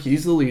remember,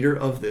 he's the leader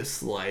of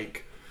this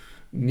like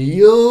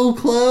neo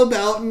club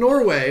out in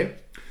Norway.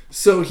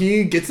 So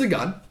he gets a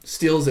gun,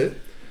 steals it.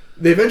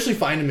 They eventually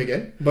find him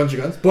again. Bunch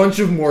of guns, bunch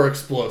of more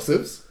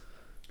explosives.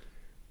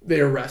 They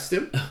arrest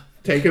him,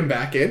 take him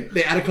back in.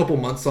 They add a couple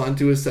months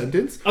onto his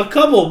sentence. A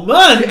couple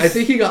months? I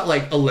think he got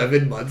like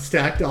 11 months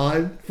tacked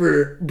on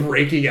for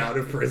breaking out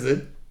of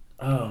prison.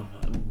 Oh,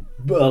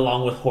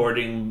 along with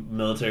hoarding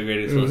military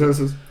grade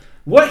explosives.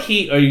 What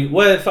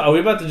are we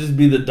about to just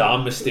be the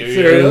Dom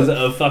Mysterios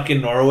of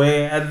fucking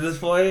Norway at this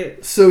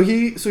point? So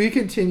he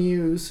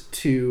continues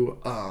to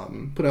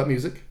put out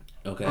music.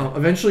 Okay.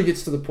 Eventually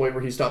gets to the point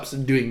where he stops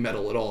doing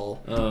metal at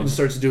all and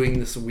starts doing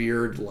this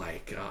weird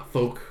like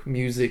folk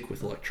music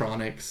with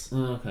electronics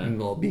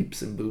and all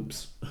beeps and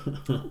boops.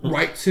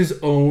 Writes his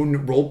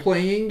own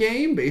role-playing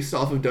game based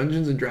off of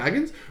Dungeons and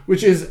Dragons,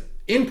 which is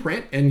in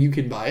print and you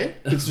can buy it.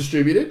 It's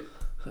distributed.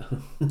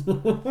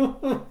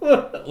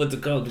 What's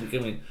it called?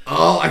 Give me.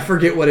 Oh, I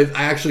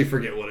actually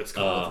forget what it's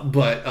called.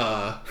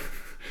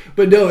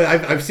 But no,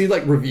 I've seen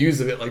like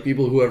reviews of it, like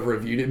people who have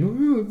reviewed it.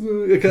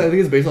 I think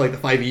it's based on like the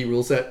 5e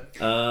rule set.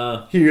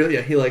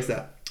 He likes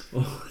that.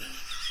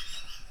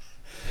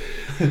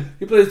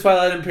 He plays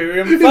Twilight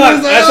Imperium.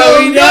 Fuck, that's how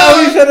we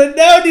know. We should have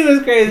known he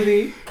was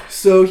crazy.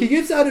 So he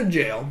gets out of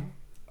jail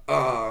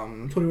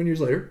 21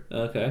 years later.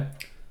 Okay.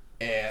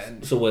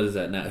 And so what is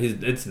that now?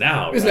 It's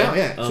now. It's right? now,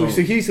 yeah. Oh.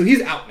 So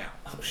he's out now.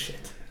 Oh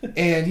shit.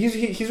 And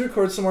he's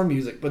recorded some more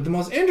music. But the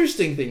most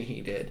interesting thing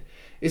he did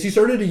is he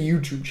started a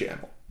YouTube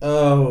channel.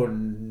 Oh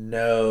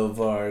no,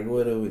 Varg!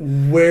 What do we?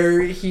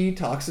 Where he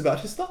talks about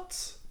his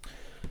thoughts.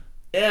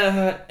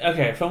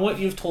 Okay. From what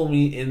you've told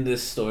me in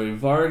this story,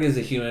 Varg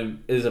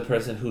is a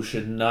person who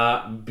should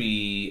not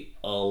be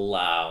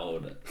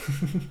allowed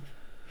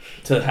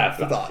to have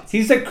thoughts.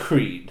 He's like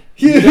Creed.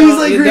 He's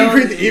like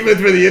Creed even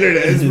for the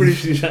internet. It's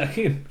pretty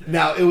shocking.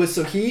 Now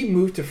he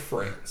moved to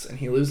France and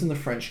he lives in the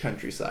French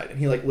countryside and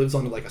he like lives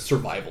on like a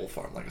survival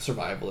farm, like a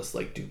survivalist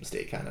like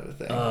doomsday kind of a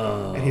thing.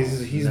 Oh, and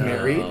he's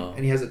married and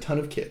he has a ton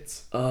of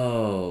kids.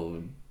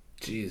 Oh,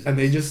 Jesus! And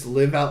they just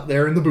live out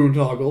there in the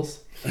boondoggles.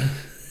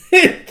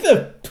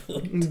 The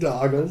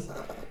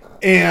boondoggles.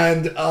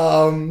 And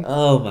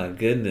oh my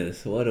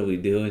goodness, what are we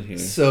doing here?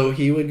 So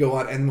he would go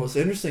on, and the most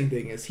interesting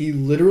thing is he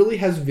literally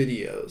has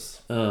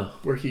videos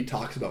where he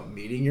talks about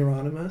meeting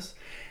Euronymous,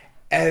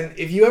 and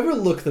if you ever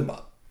look them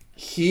up,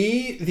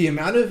 the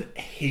amount of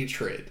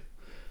hatred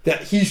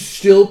that he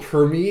still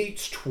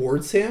permeates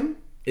towards him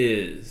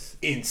is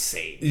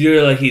insane.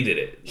 You're like, he did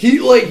it. He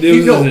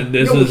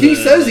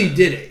says he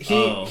did it.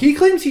 He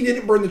claims he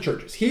didn't burn the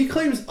churches. He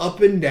claims up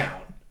and down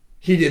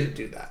he didn't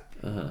do that.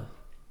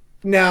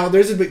 Now,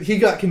 he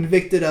got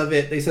convicted of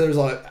it. They said there's a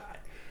lot of...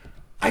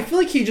 I feel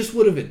like he just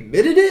would have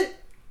admitted it,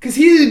 because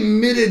he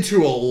admitted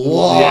to a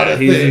lot of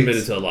things. He's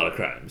admitted to a lot of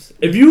crimes.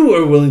 If you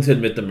are willing to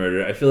admit the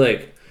murder, I feel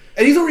like...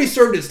 And he's already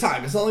served his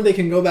time. It's not like they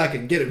can go back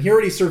and get him. He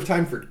already served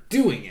time for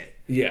doing it.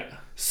 Yeah.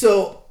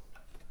 So,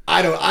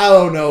 I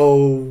don't know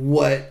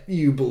what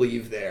you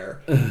believe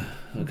there.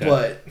 Okay.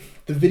 But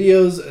the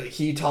videos,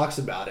 he talks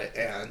about it,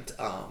 and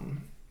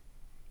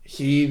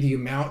the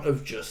amount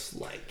of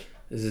just like...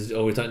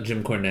 we're talking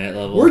Jim Cornette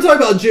level? We're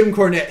talking about Jim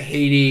Cornette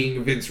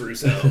hating Vince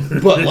Russo.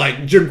 But,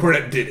 like, Jim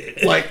Cornette did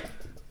it. Like,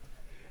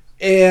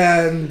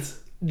 and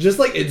just,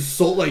 like,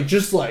 insult, like,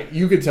 just, like,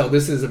 you could tell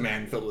this is a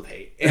man filled with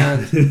hate.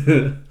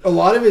 And a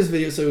lot of his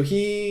videos, so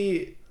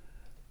he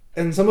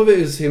and some of it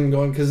is him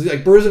going, because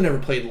like Burzum never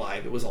played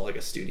live; it was all like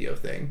a studio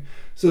thing.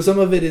 So some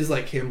of it is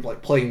like him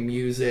like playing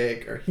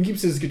music, or he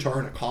keeps his guitar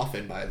in a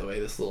coffin. By the way,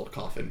 this little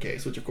coffin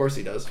case, which of course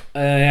he does.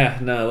 Yeah,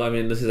 no, I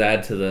mean this is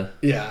add to the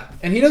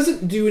and he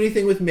doesn't do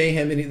anything with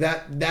Mayhem, and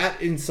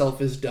that in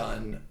itself is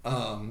done.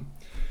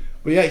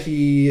 But yeah,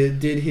 he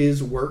did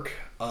his work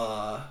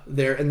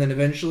there, and then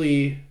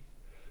eventually,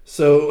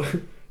 so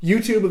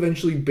YouTube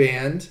eventually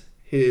banned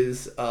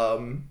his.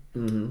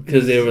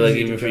 Because they were like,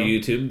 even for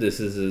YouTube, this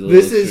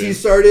is he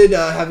started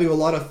having a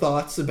lot of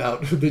thoughts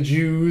about the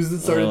Jews that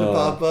started to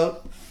pop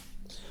up.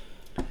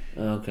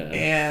 Okay.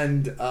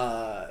 And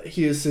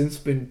he has since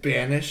been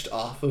banished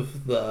off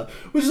of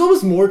which is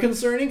almost more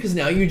concerning, because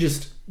now you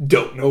just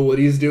don't know what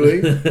he's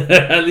doing.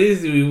 At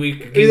least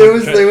there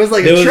was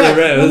like a track.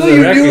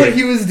 You knew what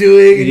he was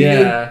doing,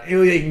 and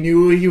you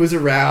knew he was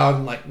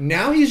around. Like,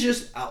 now he's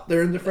just out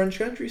there in the French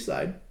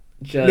countryside.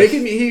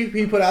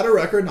 He put out a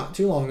record not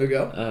too long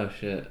ago. Oh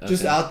shit! Okay.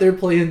 Just out there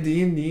playing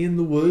D&D in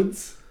the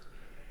woods.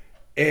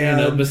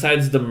 And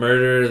besides the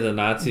murder, the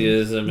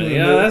Nazism,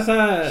 that's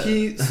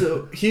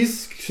not.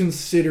 He's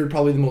considered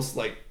probably the most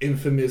like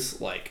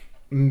infamous like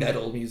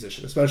metal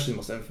musician, especially the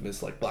most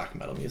infamous like black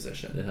metal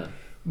musician. Yeah.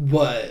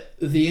 But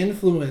the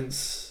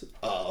influence,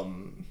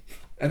 and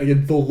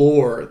again the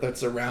lore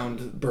that's around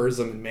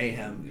Burzum and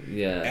Mayhem,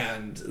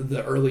 and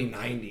the early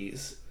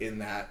 '90s in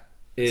that.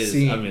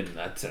 Scene. I mean,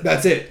 that's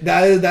it.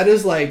 That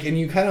is like, and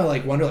you kind of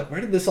like wonder like,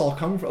 where did this all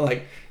come from?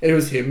 Like, it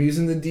was him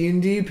using the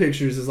D&D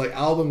pictures as like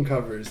album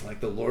covers,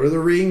 like the Lord of the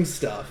Rings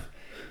stuff.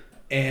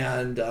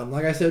 And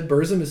like I said,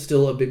 Burzum is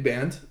still a big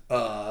band.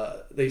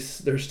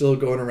 They're still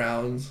going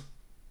around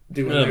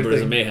doing their Burzum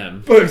thing.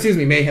 Mayhem. Oh, excuse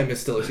me, Mayhem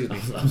is still. Excuse me.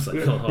 I was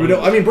like,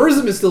 I mean,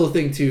 Burzum is still a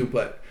thing too,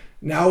 but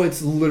now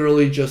it's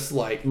literally just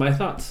like my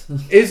thoughts.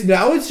 It's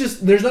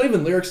just there's not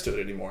even lyrics to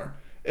it anymore.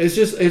 It's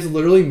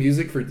literally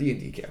music for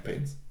D&D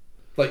campaigns.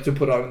 Like, to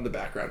put on in the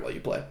background while you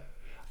play.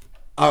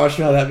 I'm not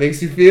sure how that makes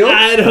you feel.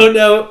 I don't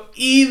know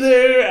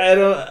either.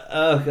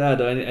 Oh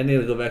god, I need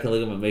to go back and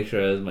look at make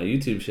sure my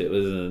YouTube shit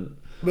wasn't.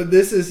 But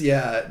this is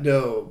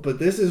But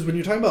this is when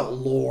you're talking about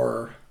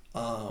lore.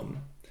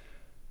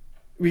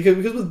 Because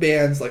with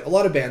bands, like a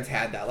lot of bands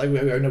had that. Like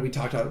I know we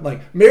talked about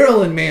like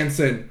Marilyn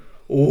Manson.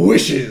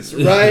 Wishes,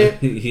 right?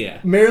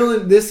 Yeah.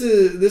 Marilyn, this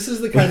is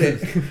the kind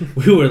of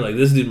we were like,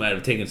 this dude might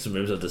have taken some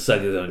ribs up to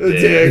suck his own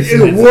dick.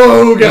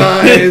 Whoa,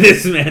 guys!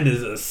 This man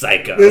is a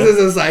psycho. This is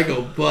a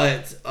psycho,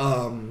 but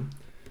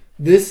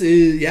this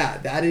is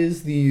that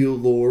is the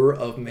lore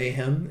of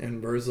Mayhem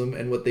and Burzum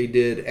and what they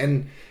did,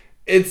 and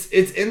it's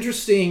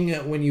interesting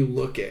when you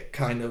look at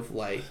kind of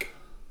like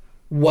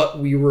what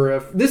we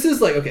were. This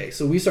is like, okay,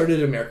 so we started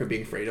in America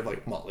being afraid of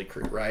like Motley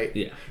Crue, right?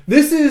 Yeah.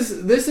 This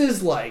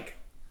is like.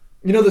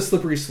 You know the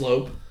slippery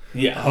slope?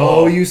 Yeah.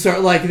 Oh, you start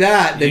like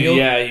that. Then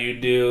you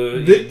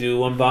do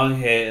one bong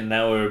hit, and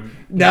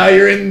now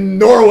you're in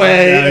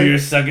Norway. Now you're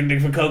sucking dick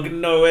for coke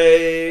in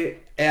Norway.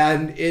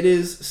 And it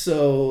is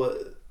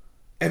so,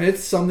 and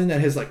it's something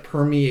that has like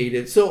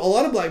permeated. So a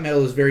lot of black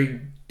metal is very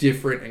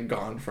different and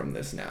gone from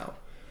this now.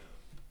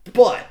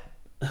 But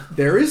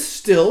there is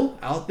still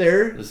out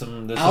there, there's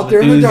out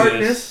there in the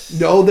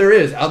darkness. No, there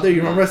is out there.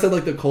 You remember I said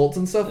like the cults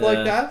and stuff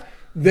like that?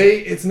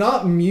 It's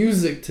not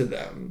music to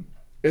them.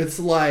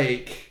 It's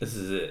like this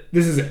is it.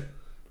 This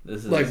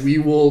is like we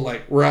will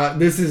like we're out.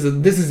 This is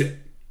it.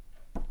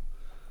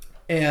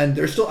 And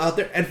they're still out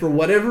there, and for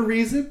whatever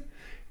reason,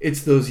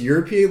 it's those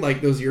European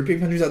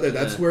countries out there.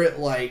 That's where it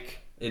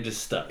just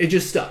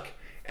stuck,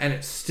 and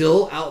it's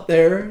still out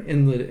there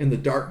in the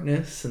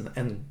darkness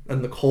and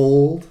the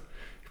cold.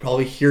 You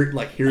probably hear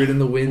it in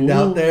the wind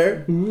out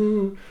there.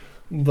 Ooh.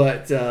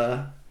 But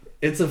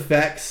its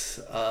effects.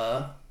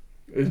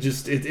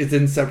 It's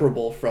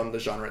inseparable from the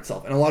genre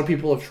itself, and a lot of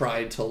people have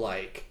tried to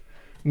like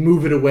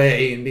move it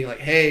away and be like,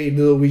 "Hey,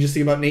 no, we just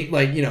think about Nate."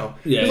 Like, you know,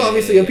 there's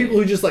obviously people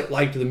who just like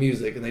liked the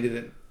music and they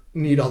didn't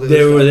need all this.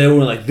 They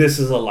were like, "This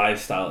is a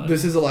lifestyle."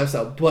 This is a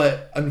lifestyle,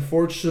 but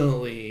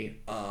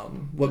unfortunately,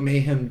 what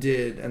Mayhem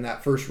did and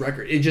that first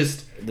record,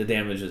 the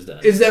damage is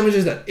done. Its damage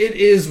is done. It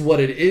is what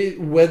it is.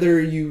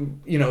 Whether you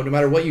know, no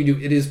matter what you do,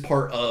 it is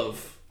part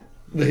of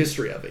the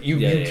history of it.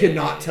 You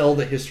cannot tell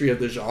the history of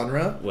the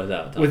genre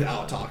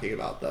without talking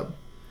about them.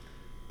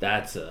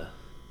 That's a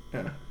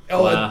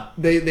wow.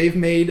 They've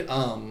made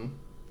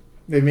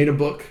a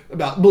book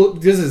about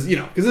this is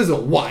because this is a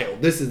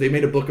wild. They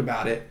made a book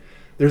about it.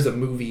 There's a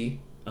movie.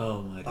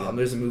 Oh my god.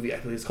 There's a movie. I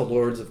believe it's called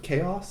Lords of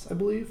Chaos. I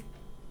believe.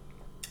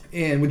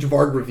 And which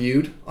Varg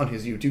reviewed on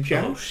his YouTube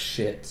channel. Oh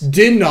shit!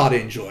 Did not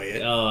enjoy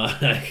it. Oh,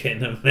 I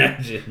can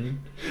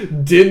imagine.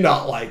 Did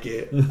not like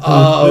it.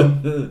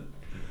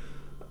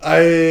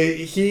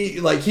 He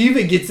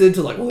even gets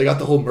into like, well, they got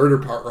the whole murder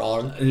part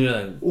wrong. And you're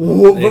like,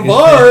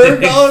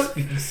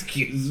 Varg,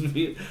 excuse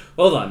me.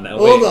 Hold on now.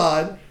 Hold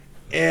on.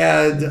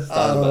 And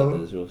thought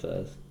about this real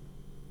fast.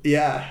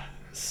 Yeah.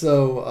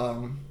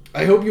 So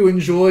I hope you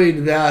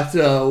enjoyed that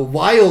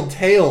wild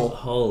tale.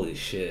 Holy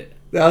shit.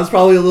 That was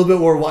probably a little bit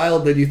more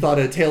wild than you thought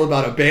a tale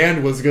about a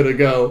band was gonna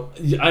go.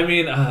 I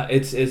mean,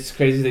 it's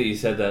crazy that you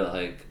said that.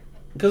 Like,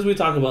 because we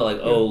talk about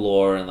like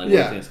lore and like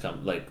Yeah. where things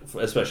come, like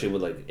especially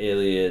with like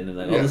Alien and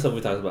like all the stuff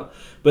we talked about.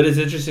 But it's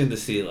interesting to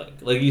see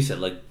like you said,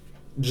 like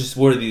just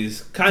where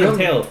these kind of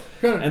tales,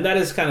 and that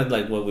is kind of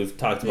like what we've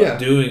talked about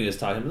doing is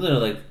talking,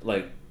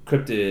 like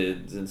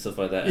cryptids and stuff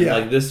like that. And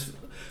like this,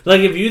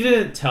 like if you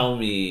didn't tell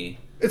me,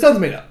 it sounds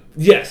made up.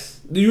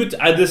 Yes,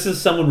 this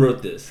is someone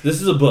wrote this. This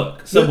is a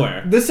book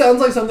somewhere. This sounds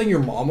like something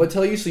your mom would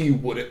tell you, so you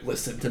wouldn't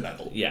listen to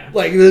metal. Yeah,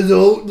 like there's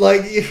no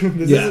like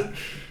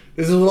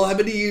this is what'll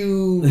happen to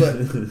you, but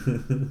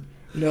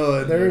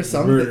no, there's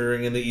something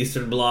murdering in the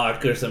Eastern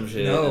Bloc or some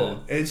shit. No,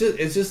 it's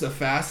just a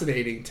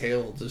fascinating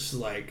tale. Just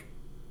like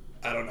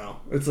I don't know,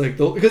 it's like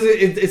because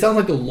it sounds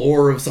like the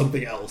lore of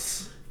something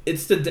else.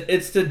 It's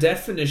the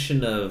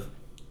definition of.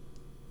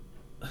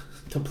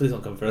 Please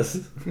don't come for us.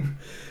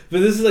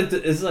 But this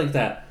is like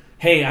that.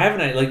 Hey, I have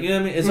an idea. Like, you know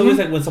what I mean? It's always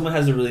like when someone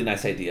has a really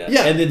nice idea.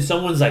 Yeah. And then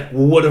someone's like,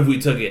 well, what if we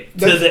took it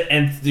to the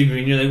nth degree?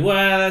 And you're like,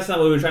 well, that's not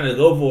what we were trying to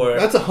go for.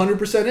 That's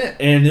 100% it.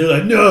 And they're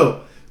like,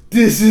 no,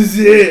 this is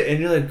it.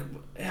 And you're like,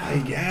 I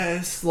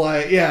guess.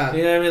 Like, yeah.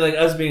 You know what I mean? Like,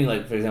 us being,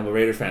 like, for example,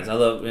 Raider fans. I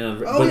love, you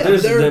know. Oh,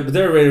 but yeah,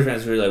 there are Raider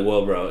fans who are like,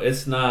 well, bro,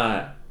 it's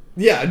not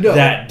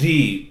that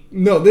deep.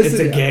 No, it's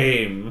a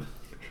game.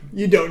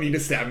 You don't need to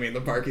stab me in the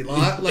parking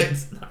lot. Like,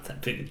 it's not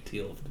that big a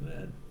deal,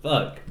 man.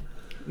 Fuck.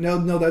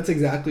 No, that's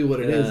exactly what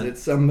it is.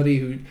 It's somebody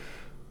who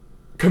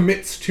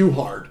commits too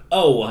hard.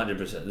 Oh,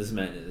 100%. This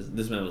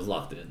man was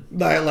locked in.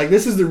 Like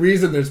this is the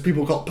reason there's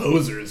people called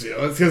posers. You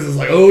know, it's because it's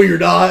like, oh, you're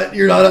not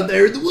up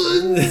there in the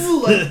woods,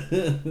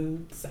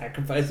 like,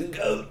 sacrificing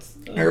goats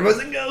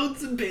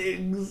and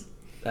pigs.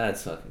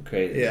 That's fucking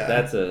crazy.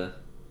 Yeah,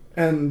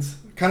 and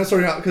kind of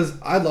starting out because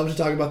I'd love to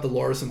talk about the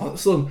lore,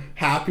 some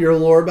happier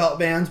lore about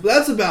bands, but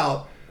that's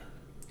about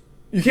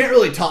you can't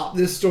really top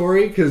this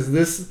story because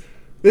this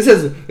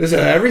has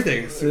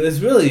everything. This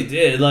really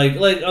did. Like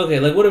okay,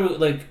 like what are we,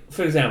 like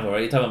for example,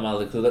 right? You talk about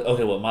Motley Crue. Like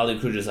okay, well, Motley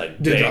Crue just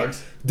like did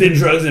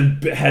drugs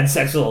and had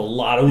sex with a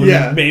lot of women.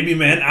 Yeah. Maybe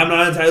men. I'm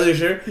not entirely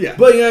sure. Yeah.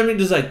 But you know what I mean?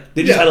 Just like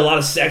they just had a lot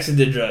of sex and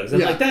did drugs.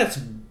 And like that's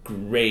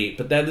great,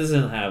 but that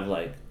doesn't have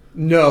like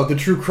the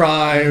true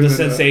crime, the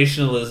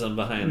sensationalism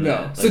behind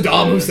that. Like,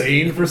 Saddam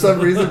Hussein for some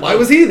reason. Why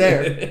was he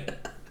there?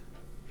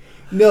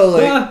 No,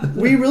 like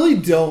we really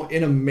don't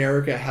in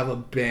America have a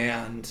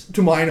band,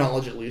 to my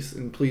knowledge at least.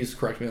 And please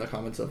correct me in the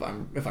comments if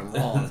I'm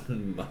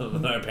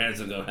wrong. Our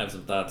parents are gonna have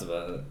some thoughts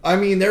about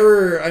it.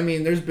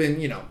 There's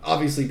been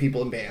obviously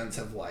people in bands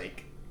have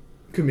like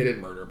committed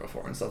murder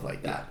before and stuff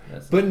like that,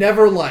 but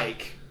never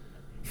like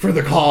for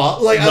the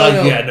cause. Like I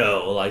don't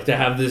know. Like to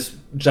have this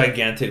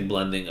gigantic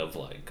blending of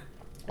like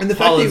and the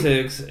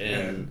politics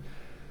and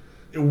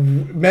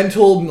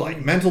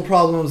mental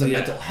problems and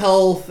mental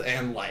health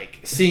and like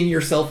seeing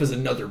yourself as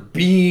another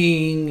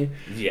being.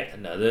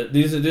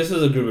 This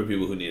is a group of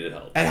people who needed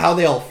help and how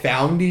they all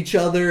found each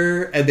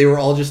other and they were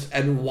all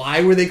and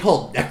why were they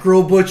called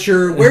Necro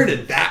Butcher? Where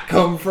did that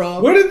come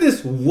from? Where did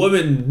this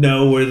woman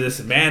know where this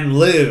man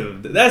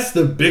lived? That's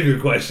the bigger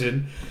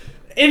question.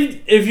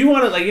 If you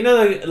want to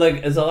like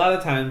it's a lot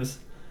of times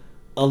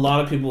a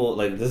lot of people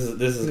like this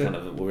is kind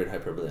of a weird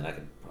hyperbole and I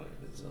can probably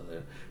put this on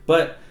there,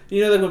 but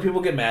like when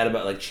people get mad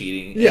about like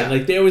cheating, and,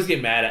 like they always get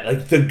mad at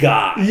like the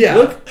guy. Yeah.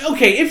 Look,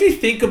 okay, if you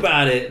think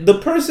about it, the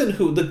person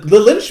who the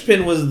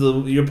linchpin was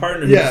your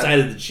partner who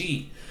decided to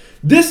cheat.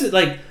 This is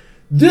like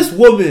this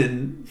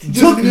woman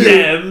took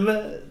them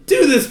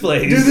to this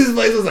place.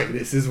 Was like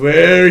this is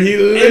where he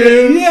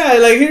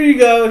lives. Like here you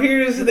go.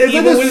 Here's the it's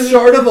like the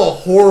start of a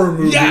horror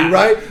movie,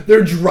 right?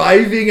 They're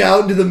driving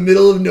out into the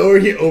middle of nowhere.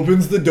 He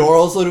opens the door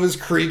also to his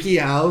creaky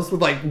house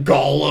with like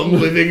Gollum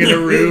living in a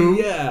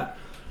room.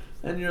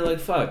 And you're like,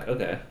 fuck,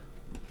 okay.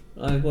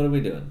 Like, what are we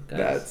doing,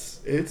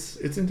 guys? It's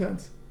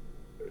intense.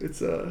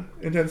 It's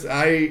intense.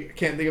 I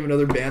can't think of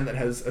another band that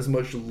has as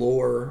much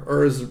lore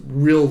or as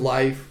real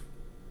life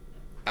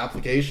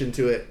application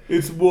to it.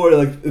 It's more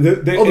like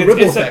the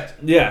ripple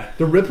effect.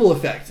 The ripple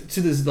effect to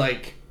this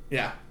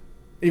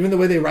even the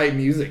way they write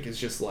music is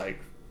just like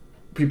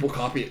people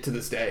copy it to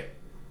this day.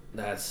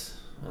 I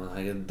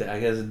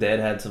guess Dead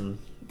had some.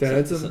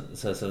 Said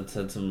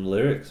some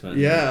lyrics, man.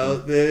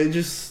 They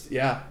just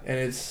and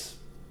it's.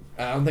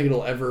 I don't think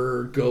it'll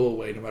ever go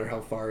away, no matter how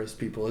far as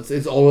people.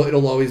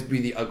 It'll always be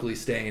the ugly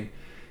stain,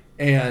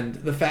 and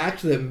the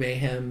fact that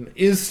Mayhem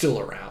is still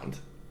around.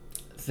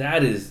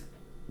 That is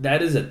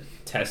a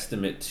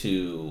testament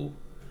to,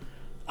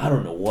 I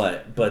don't know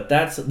what, but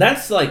that's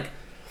like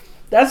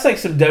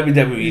some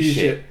WWE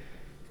shit.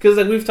 Because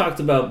like we've talked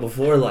about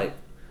before, like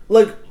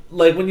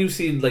when you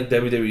see like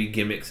WWE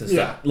gimmicks and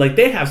stuff, like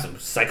they have some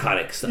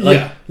psychotic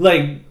stuff.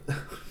 Like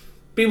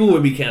people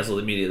would be canceled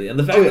immediately, and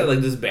the fact that like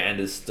this band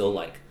is still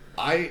like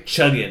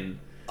chugging.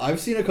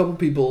 I've seen a couple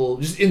people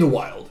just in the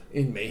wild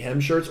in Mayhem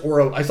shirts,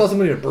 or I saw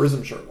somebody in a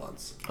Burzum shirt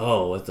once.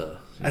 Oh, what the?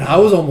 And I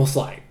was almost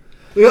like,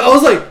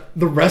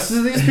 the rest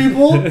of these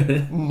people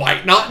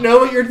might not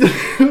know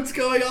what's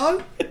going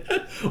on.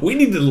 We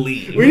need to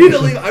leave.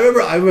 I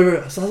remember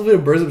I saw somebody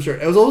in a Burzum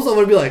shirt. It was almost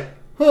someone to be like,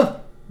 huh.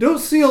 Don't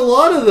see a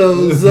lot of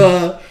those.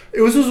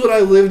 It was just when I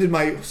lived in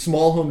my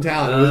small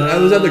hometown. I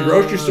was at the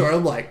grocery store.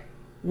 I'm like,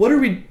 what are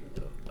we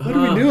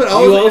doing? You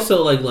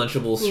also like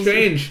Lunchables.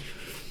 Strange.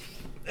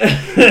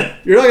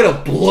 You're not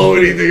gonna blow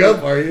anything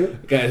up, are you?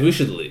 Guys, we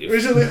should leave.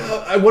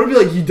 I want to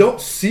be like, you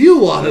don't see a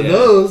lot of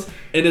those.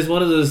 And it's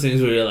one of those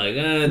things where you're like,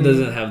 it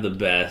doesn't have the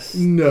best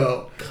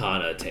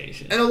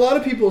connotation. And a lot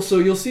of people, so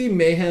you'll see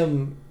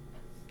Mayhem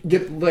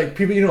get, like,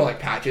 people, like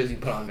patches, you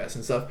put on vests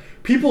and stuff.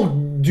 People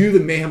do the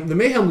Mayhem. The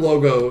Mayhem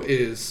logo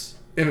is,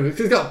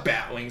 it's got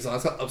bat wings on it.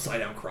 It's got upside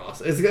down cross.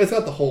 It's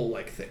got the whole,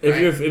 like, thing.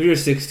 Right? If you're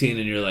 16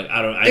 and you're like,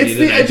 I need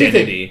an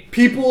identity.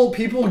 People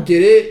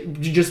get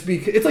it just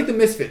because, it's like the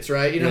Misfits,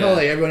 right? You know how,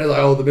 like, everyone is like,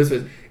 oh, the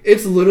Misfits.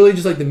 It's literally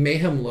just like the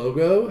Mayhem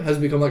logo has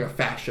become like a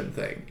fashion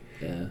thing.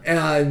 Yeah.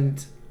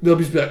 And they'll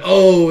just be like,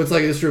 oh, it's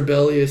like this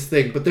rebellious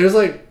thing. But there's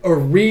like a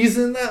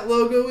reason that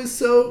logo is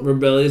so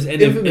rebellious.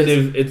 And if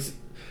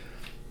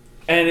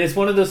it's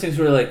one of those things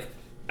where like,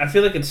 I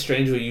feel like it's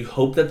strange when you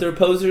hope that they're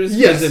posers.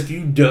 Yes. Because if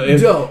you don't,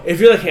 if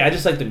you're like, hey, I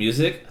just like the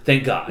music,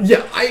 thank God.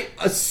 Yeah, I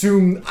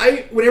assume,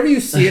 whenever you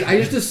see it, I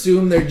just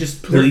assume they're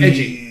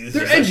edgy.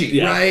 They're edgy,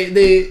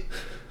 right?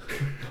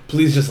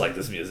 Please just like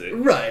this music.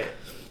 Right.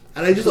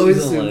 And I just always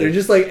assume they're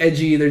just like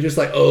edgy. They're just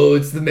like, oh,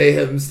 it's the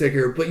Mayhem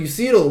sticker. But you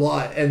see it a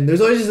lot, and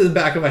there's always just in the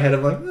back of my head,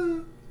 I'm like,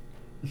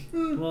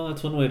 well,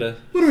 that's one way to.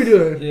 What are we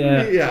doing?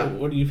 Yeah.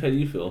 How do you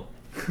feel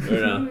right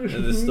now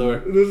in this store?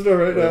 In this store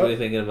right now. What are you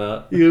thinking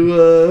about?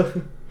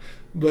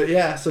 But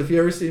yeah. So if you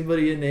ever see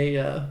anybody in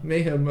a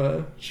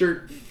Mayhem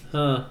shirt,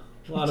 a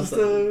lot of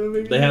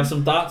stuff. They have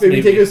some thoughts.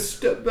 Maybe take a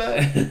step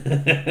back.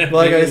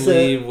 Like I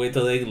said, wait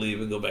till they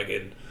leave and go back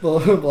in. Well,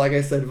 like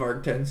I said,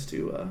 Varg tends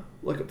to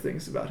look up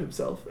things about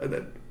himself and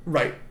then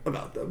write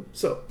about them.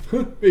 So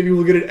maybe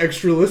we'll get an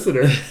extra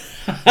listener.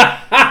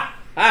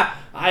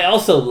 I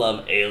also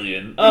love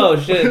Alien. Oh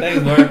shit!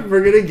 Thanks, Mark.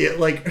 We're gonna get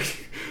like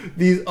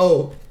these.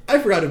 Oh, I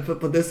forgot to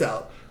put this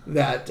out.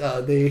 That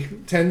they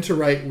tend to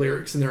write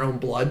lyrics in their own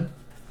blood.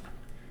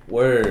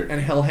 Word.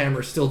 And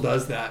Hellhammer still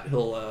does that.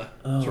 He'll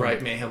to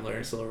write Mayhem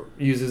lyrics. He'll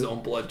use his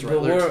own blood to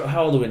write lyrics.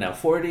 How old are we now?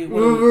 40?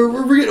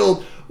 We're getting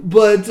old.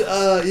 But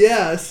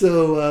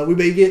so we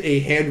may get a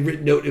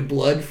handwritten note in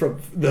blood from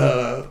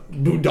the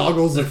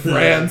Boondoggles of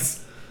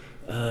France.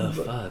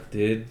 Fuck,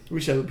 dude.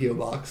 We should have a P.O.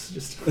 box.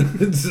 Just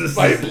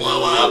might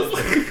blow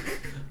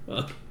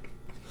up.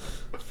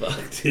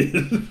 Fuck,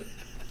 dude.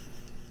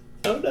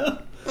 Oh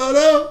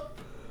no.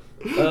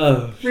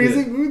 Oh,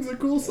 Freezing Moon's a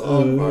cool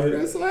song, Mark,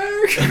 I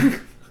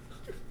swear.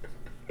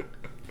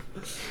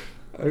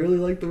 I really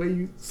like the way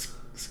you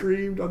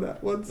screamed on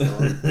that one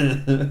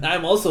song.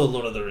 I'm also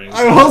Lord of the Rings.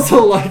 I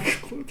also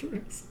like Lord of the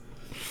Rings.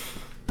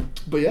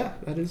 But yeah,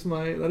 that is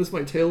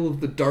my tale of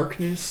the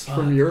darkness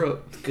from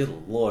Europe.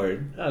 Good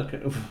lord.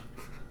 Okay.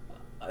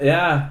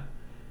 Yeah.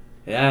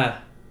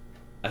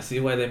 I see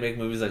why they make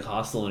movies like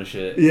Hostel and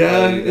shit. Yeah,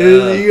 like,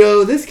 you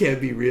go, this can't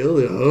be real.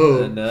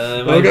 Oh,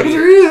 it's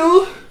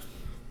real.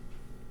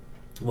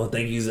 Well,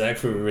 thank you, Zach,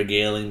 for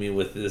regaling me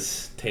with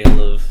this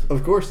tale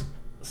of course,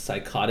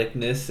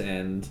 psychoticness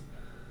and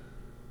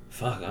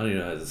fuck. I don't even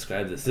know how to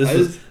describe this.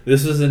 This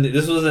wasn't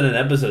an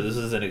episode. This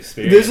was an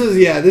experience.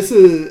 This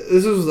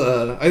was.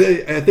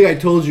 I think I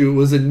told you it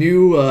was a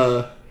new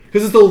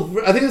because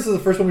I think this is the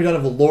first one we've done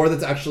of a lore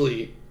that's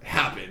actually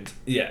happened.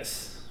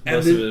 Yes.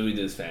 Most of it we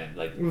did is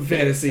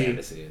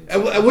fantasy.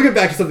 And we'll get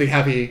back to something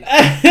happy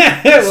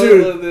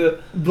soon.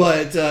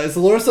 But it's the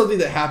lore of something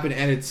that happened,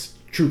 and it's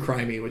true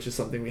crimey, which is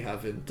something we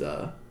haven't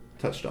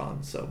touched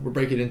on. So we're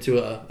breaking into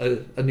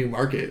a new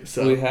market.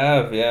 So we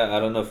have, I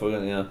don't know if we're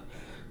gonna,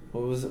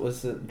 what was it?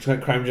 What's the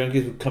crime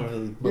junkies?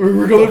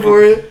 We're coming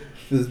for it.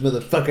 These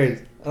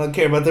motherfuckers. I don't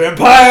care about their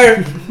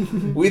empire.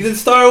 We did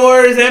Star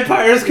Wars.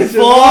 Empires can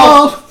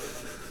fall.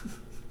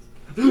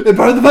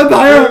 Empire of the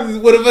Vampire.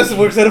 One of us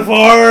works at a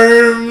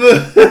farm.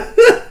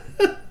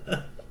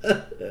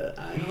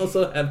 I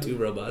also have 2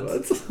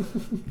 robots.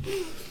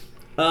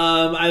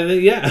 I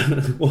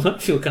think, well, I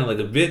feel kind of like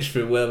a bitch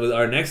for what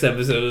our next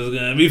episode is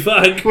going to be.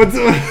 Fuck.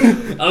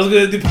 I was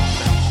going to do...